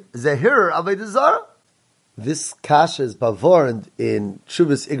zoinim zehir Avodah Zarah. This kasha is bavorned in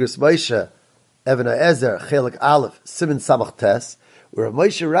Shuvas Igros Moshe Even Ezer Chelik Aleph Siman Samach Tes, where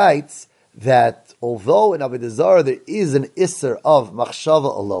Moshe writes that although in Avodah Zarah there is an isser of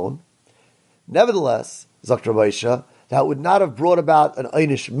machshava alone, nevertheless, Dr. Moshe, that would not have brought about an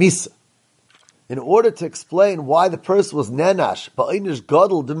einish misa. In order to explain why the person was nenash, but einish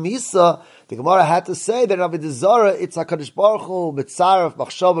gadol de misa, the Gemara had to say that in Avodah Zarah it's HaKadosh Baruch Hu mitzaref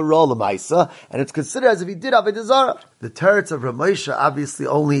machshava ra l'maisa, and it's considered as if he did Avodah Zarah. The teretz of Ramosha obviously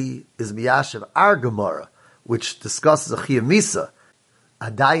only is miyashiv our Gemara, which discusses a chiyuv misa.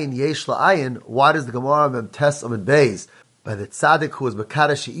 Adayin yesh la'ayin, why does the Gemara memtes amid beis by the tzaddik who is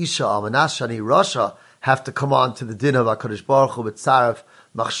mekadesh isha almanas shani rasha have to come on to the din of HaKadosh Baruch Hu mitzaref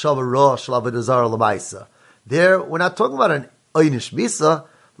machshava ra shel Avodah Zarah l'maisa? There, we're not talking about an einish misa.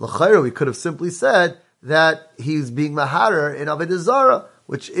 L'chayra, we could have simply said that he's being maharer in Avodah Zarah,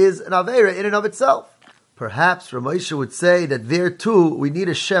 which is an aveira in and of itself. Perhaps Ramosha would say that there too we need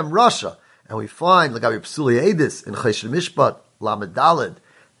a shem rasha, and we find like Rabbi Psuli Edis in Chesed Mishpat Lamed Daled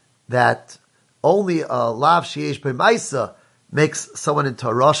that only a lav sheyesh b'maisa makes someone into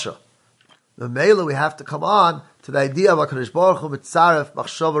a rasha. The Mela we have to come on to the idea of HaKadosh Baruch Hu mitzaref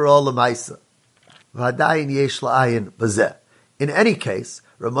machshava ra l'maisa. V'adayin yesh la'ayin b'zeh. In any case,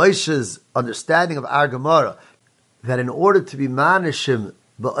 Ramosha's understanding of our Gemara that in order to be manishim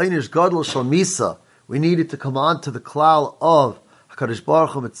b'einish gadol shel misa, we needed to come on to the klal of HaKadosh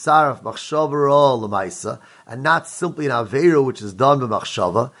Baruch Hu mitzaref machshava ra l'maisa, and not simply an aveira which is done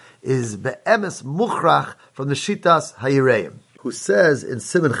b'machshava, is be'emes muchrach from the Shitas Hayireim, who says in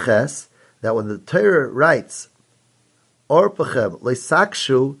Siman Ches that when the Torah writes orpachem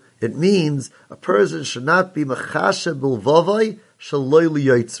leisakshu, it means a person should not be mechashe bilvavai shaloi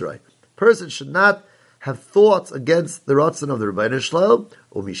liyotzrei. A person should not have thoughts against the ratzon of the Rebbeinu Shalom,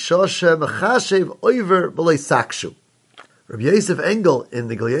 umishoshe mechashev oiver b'leisakshu. Rabbi Yosef Engel in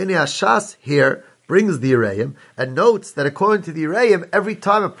the Gilyonei Hashas here brings the Yereim and notes that according to the Yereim, every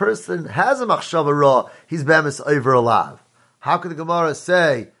time a person has a machshava ra, he's bemis over alav. How could the Gemara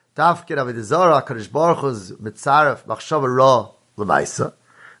say Tafkid Avodah Zarah HaKadosh Baruch Hu's mitzaref machshava ra l'maisa?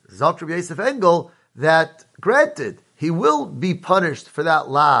 Dr. Rabbi Yosef Engel that granted he will be punished for that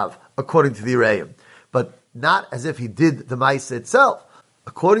lav according to the Yereim, but not as if he did the maisa itself.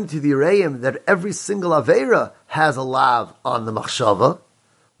 According to the Yereim, that every single aveira has a lav on the machshava.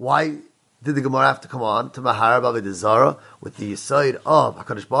 Why did the Gemara have to come on to Mahar Avodah Zarah with the yisoid of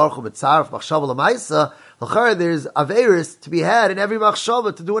HaKadosh Baruch Hu mitzaref machshava l'maisa? L'chara, there's aveiris to be had in every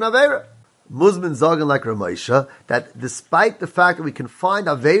machshava to do an aveira. Muzman Zagan like Ramosha that despite the fact that we can find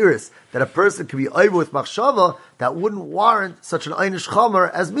aveiris that a person can be over with machshava, that wouldn't warrant such an einish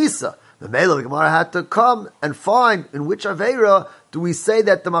chomer as misa. The Mela, the Gemara had to come and find in which aveira do we say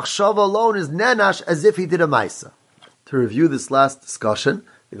that the machshava alone is nenash as if he did a maisa. To review this last discussion,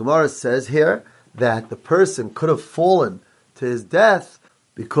 the Gemara says here that the person could have fallen to his death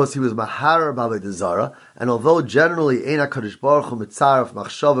because he was mahar b'Avodah Zarah, and although generally ein HaKadosh Baruch Hu mitzaref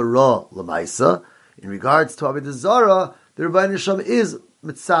machshava ra l'maisa, in regards to Avodah Zarah, the Rebbeinu Shalom is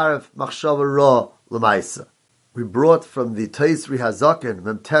mitzaref machshava ra l'maisa. We brought from the Taisri Hazaken,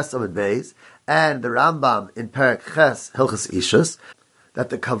 Memtes Amid Beis, and the Rambam in Perek Ches, Hilchas Ishus, that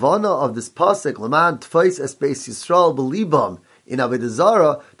the kavana of this pasuk, Leman Tfais Es Beis Yisrael B'libam, in Avodah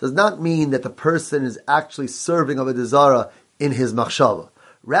Zarah, does not mean that the person is actually serving Avodah Zarah in his machshava.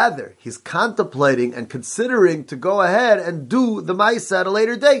 Rather, he's contemplating and considering to go ahead and do the Maisa at a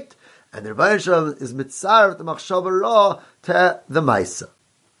later date. And the Rebbe is mitzaref the machshava ra to the Maisa.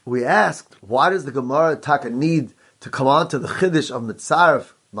 We asked, why does the Gemara taka need to come on to the Chiddush of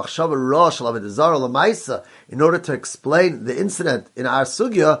mitzaref machshava ra shel Avodah Zarah l'Maisa in order to explain the incident in our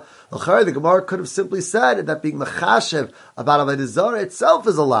sugya? The Gemara could have simply said that being mechashev about Avodah Zarah itself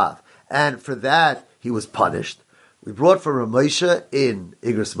is a lav, and for that he was punished. We brought from Ramosha in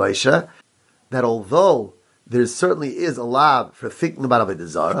Igros Moshe that although there certainly is a lav for thinking about Avodah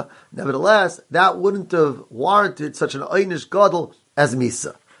Zarah, nevertheless, that wouldn't have warranted such an einish gadol as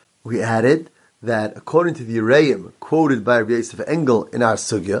Misa. We added that according to the Yereim, quoted by Rabbi Yosef Engel in our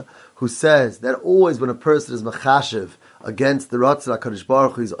sugya, who says that always when a person is mechashev against the Ratzon HaKadosh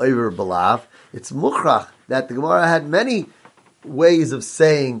Baruch Hu is over belav, it's muchrach that the Gemara had many ways of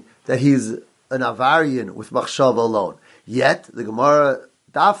saying that he's an avarian with machshava alone. Yet the Gemara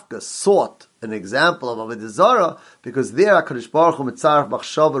Dafka sought an example of Avodah Zarah because there HaKadosh Baruch Hu mitzaref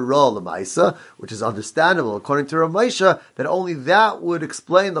machshava ra l'maisa, which is understandable according to Ramosha, that only that would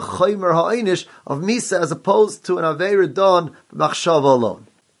explain the chaymer ha'inish of Misa as opposed to an aveira done machshava alone.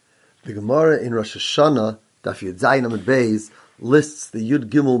 The Gemara in Rosh Hashanah Daf Yud Zayin Amud Beis lists the Yud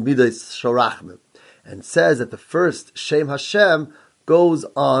Gimel Midas Sharachmim and says that the first Shem Hashem goes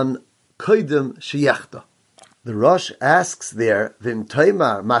on Koidim Sheyechta. The Rosh asks there, Vim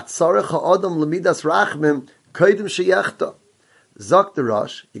Taimar Matzarech Ha'adam L'midas Rachmim Koidim Sheyechta. Zok the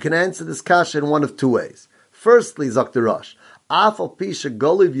Rosh, you can answer this kasha in one of two ways. Firstly, Zok the Rosh, Afal Pi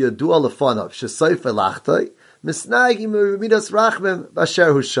Shegoliv Yadua Lefanav Shesoif Elachtoi Misnaig Im Midas Rachmim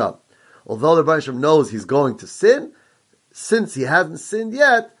Basher Husham. Although the Rebbe knows he's going to sin, since he hasn't sinned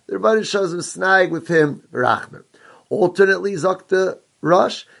yet, the Rebbe shows him snag with him Rachmim. Alternately, Zok the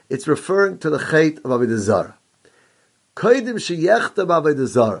Rosh, it's referring to the Chait of Avodah Zarah. Koidim sheyechta b'Avodah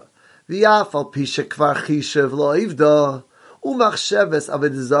Zarah, v'yaf al pi shekvar chishev lo ivda, u'machsheves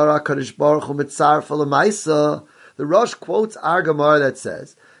Avodah Zarah HaKadosh Baruch Hu mitzaref l'maisa. The Rosh quotes our Gemara that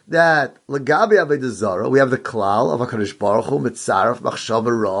says that legabi Avodah Zarah we have the klal of HaKadosh Baruch Hu mitzaref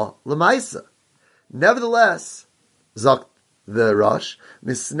machshava ra l'maisa. Nevertheless, zok the Rosh,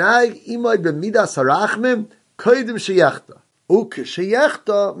 misnag imay b'midas harachmim koidim sheyechta.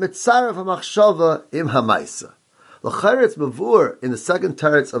 Ukesheyechta mitzaref hamachshava im hamaisa. L'chayr it's mavur in the second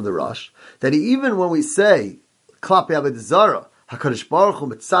teretz of the Rosh that even when we say klapi Avodah Zarah HaKadosh Baruch Hu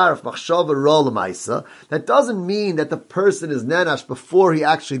mitzaref machshava ra l'maisa, that doesn't mean that the person is nenash before he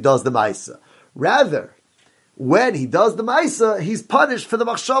actually does the maisa. Rather, when he does the maisa, he's punished for the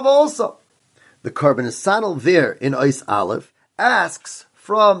machshava also. The Karban Sanal there in Ois Aleph asks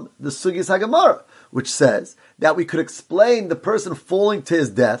from the Sugis HaGemara, which says that we could explain the person falling to his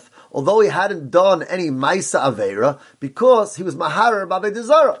death, although he hadn't done any Maisa Aveira, because he was Maharer Avodah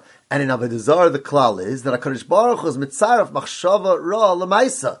Zarah. And in Avodah Zarah the klal is that HaKadosh Baruch Hu is mitzaref machshava ra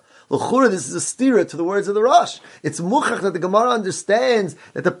l'maisa. L'chura, this is a stira to the words of the Rosh. It's muchach that the Gemara understands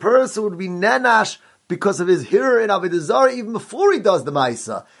that the person would be nenash because of his hearer in Avodah Zarah even before he does the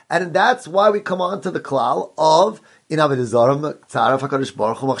Maisa. And that's why we come on to the klal of in Avodah Zarah mitzaref HaKadosh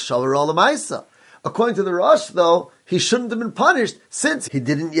Baruch Hu machshava ra l'maisa. According to the Rosh, though, he shouldn't have been punished since he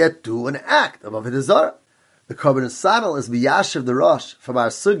didn't yet do an act of Avodah Zarah. The Karban Sanal is biyashiv the Rosh from our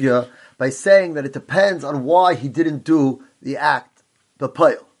sugya by saying that it depends on why he didn't do the act, the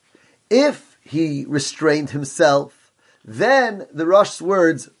payil. If he restrained himself, then the Rosh's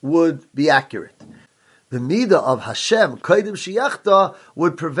words would be accurate. The midah of Hashem, Koidim Sheyechta,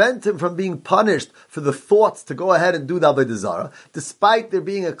 would prevent him from being punished for the thoughts to go ahead and do the Avodah Zarah, despite there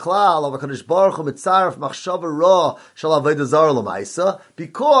being a klal of HaKadosh Baruch Hu mitzaref machshava ra shel Avodah Zarah l'maisa,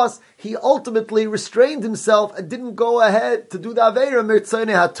 because he ultimately restrained himself and didn't go ahead to do the Aveira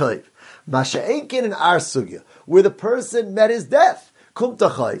mirtzonei hatoiv. Masha'enkin in our sugya, where the person met his death, kum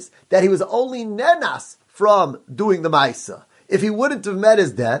tachais, that he was only nenas from doing the Maisa. If he wouldn't have met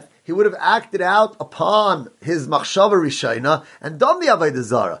his death, he would have acted out upon his machshava rishayna and done the Avodah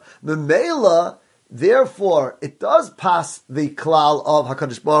Zarah. Memela, therefore, it does pass the klal of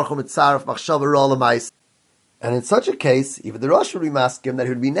HaKadosh Baruch Hu mitzaref machshava ra l'maisa. And in such a case, even the Rosh would be masking that he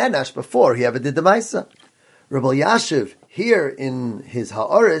would be nenash before he ever did the Maisa. Rabbi Yashiv, here in his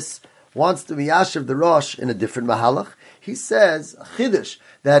Ha'aris, wants to be Yashiv the Rosh in a different mahalach. He says, Chidush,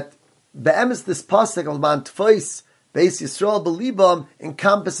 that be'emes this pasuk of man tfais Beis Yisrael B'libam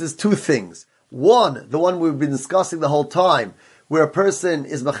encompasses two things. One, the one we've been discussing the whole time, where a person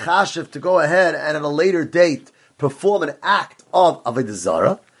is machashiv to go ahead and at a later date perform an act of Avodah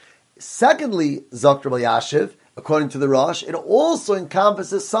Zarah. Secondly, Zok Rabbi Yashiv, according to the Rosh, it also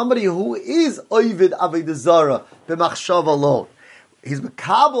encompasses somebody who is Ovid Avodah Zarah b'machshav alone. He's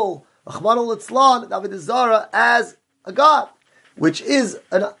Mekabel, Rachmana litzlan, Avodah Zarah as a god, which is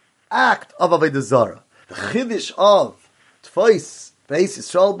an act of Avodah Zarah. The Chiddush of Tfais, Beis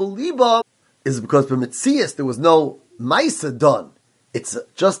Yisrael B'liba, is because for Metzias there was no Maisa done. It's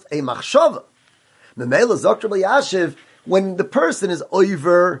just a machshava. Memela Zok Rabbi Yashiv, when the person is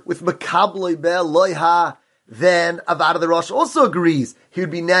over with Mekabloi Be'el Loiha, then Avada the Rosh also agrees he would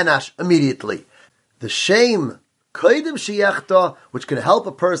be Nanash immediately. The shame, Koidim Shiechta, which can help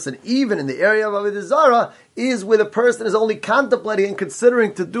a person even in the area of Avodah Zarah, is where the person is only contemplating and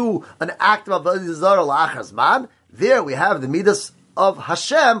considering to do an act of Avodah Zarah la'achar zman. There we have the Midas of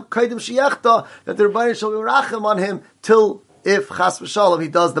Hashem, Koidim Shiechta, that the Rabbi shall be rachem on him till, if Chas v'shalom, he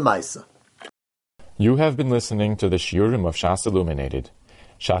does the Maisa. You have been listening to the Shiurim of Shas Illuminated.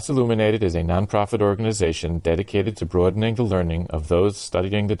 Shas Illuminated is a non-profit organization dedicated to broadening the learning of those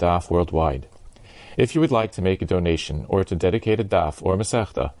studying the Daf worldwide. If you would like to make a donation or to dedicate a Daf or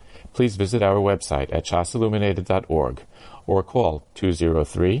Masechta, please visit our website at shasilluminated.org or call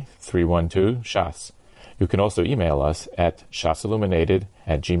 203-312-SHAS. You can also email us at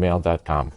shasilluminated@gmail.com.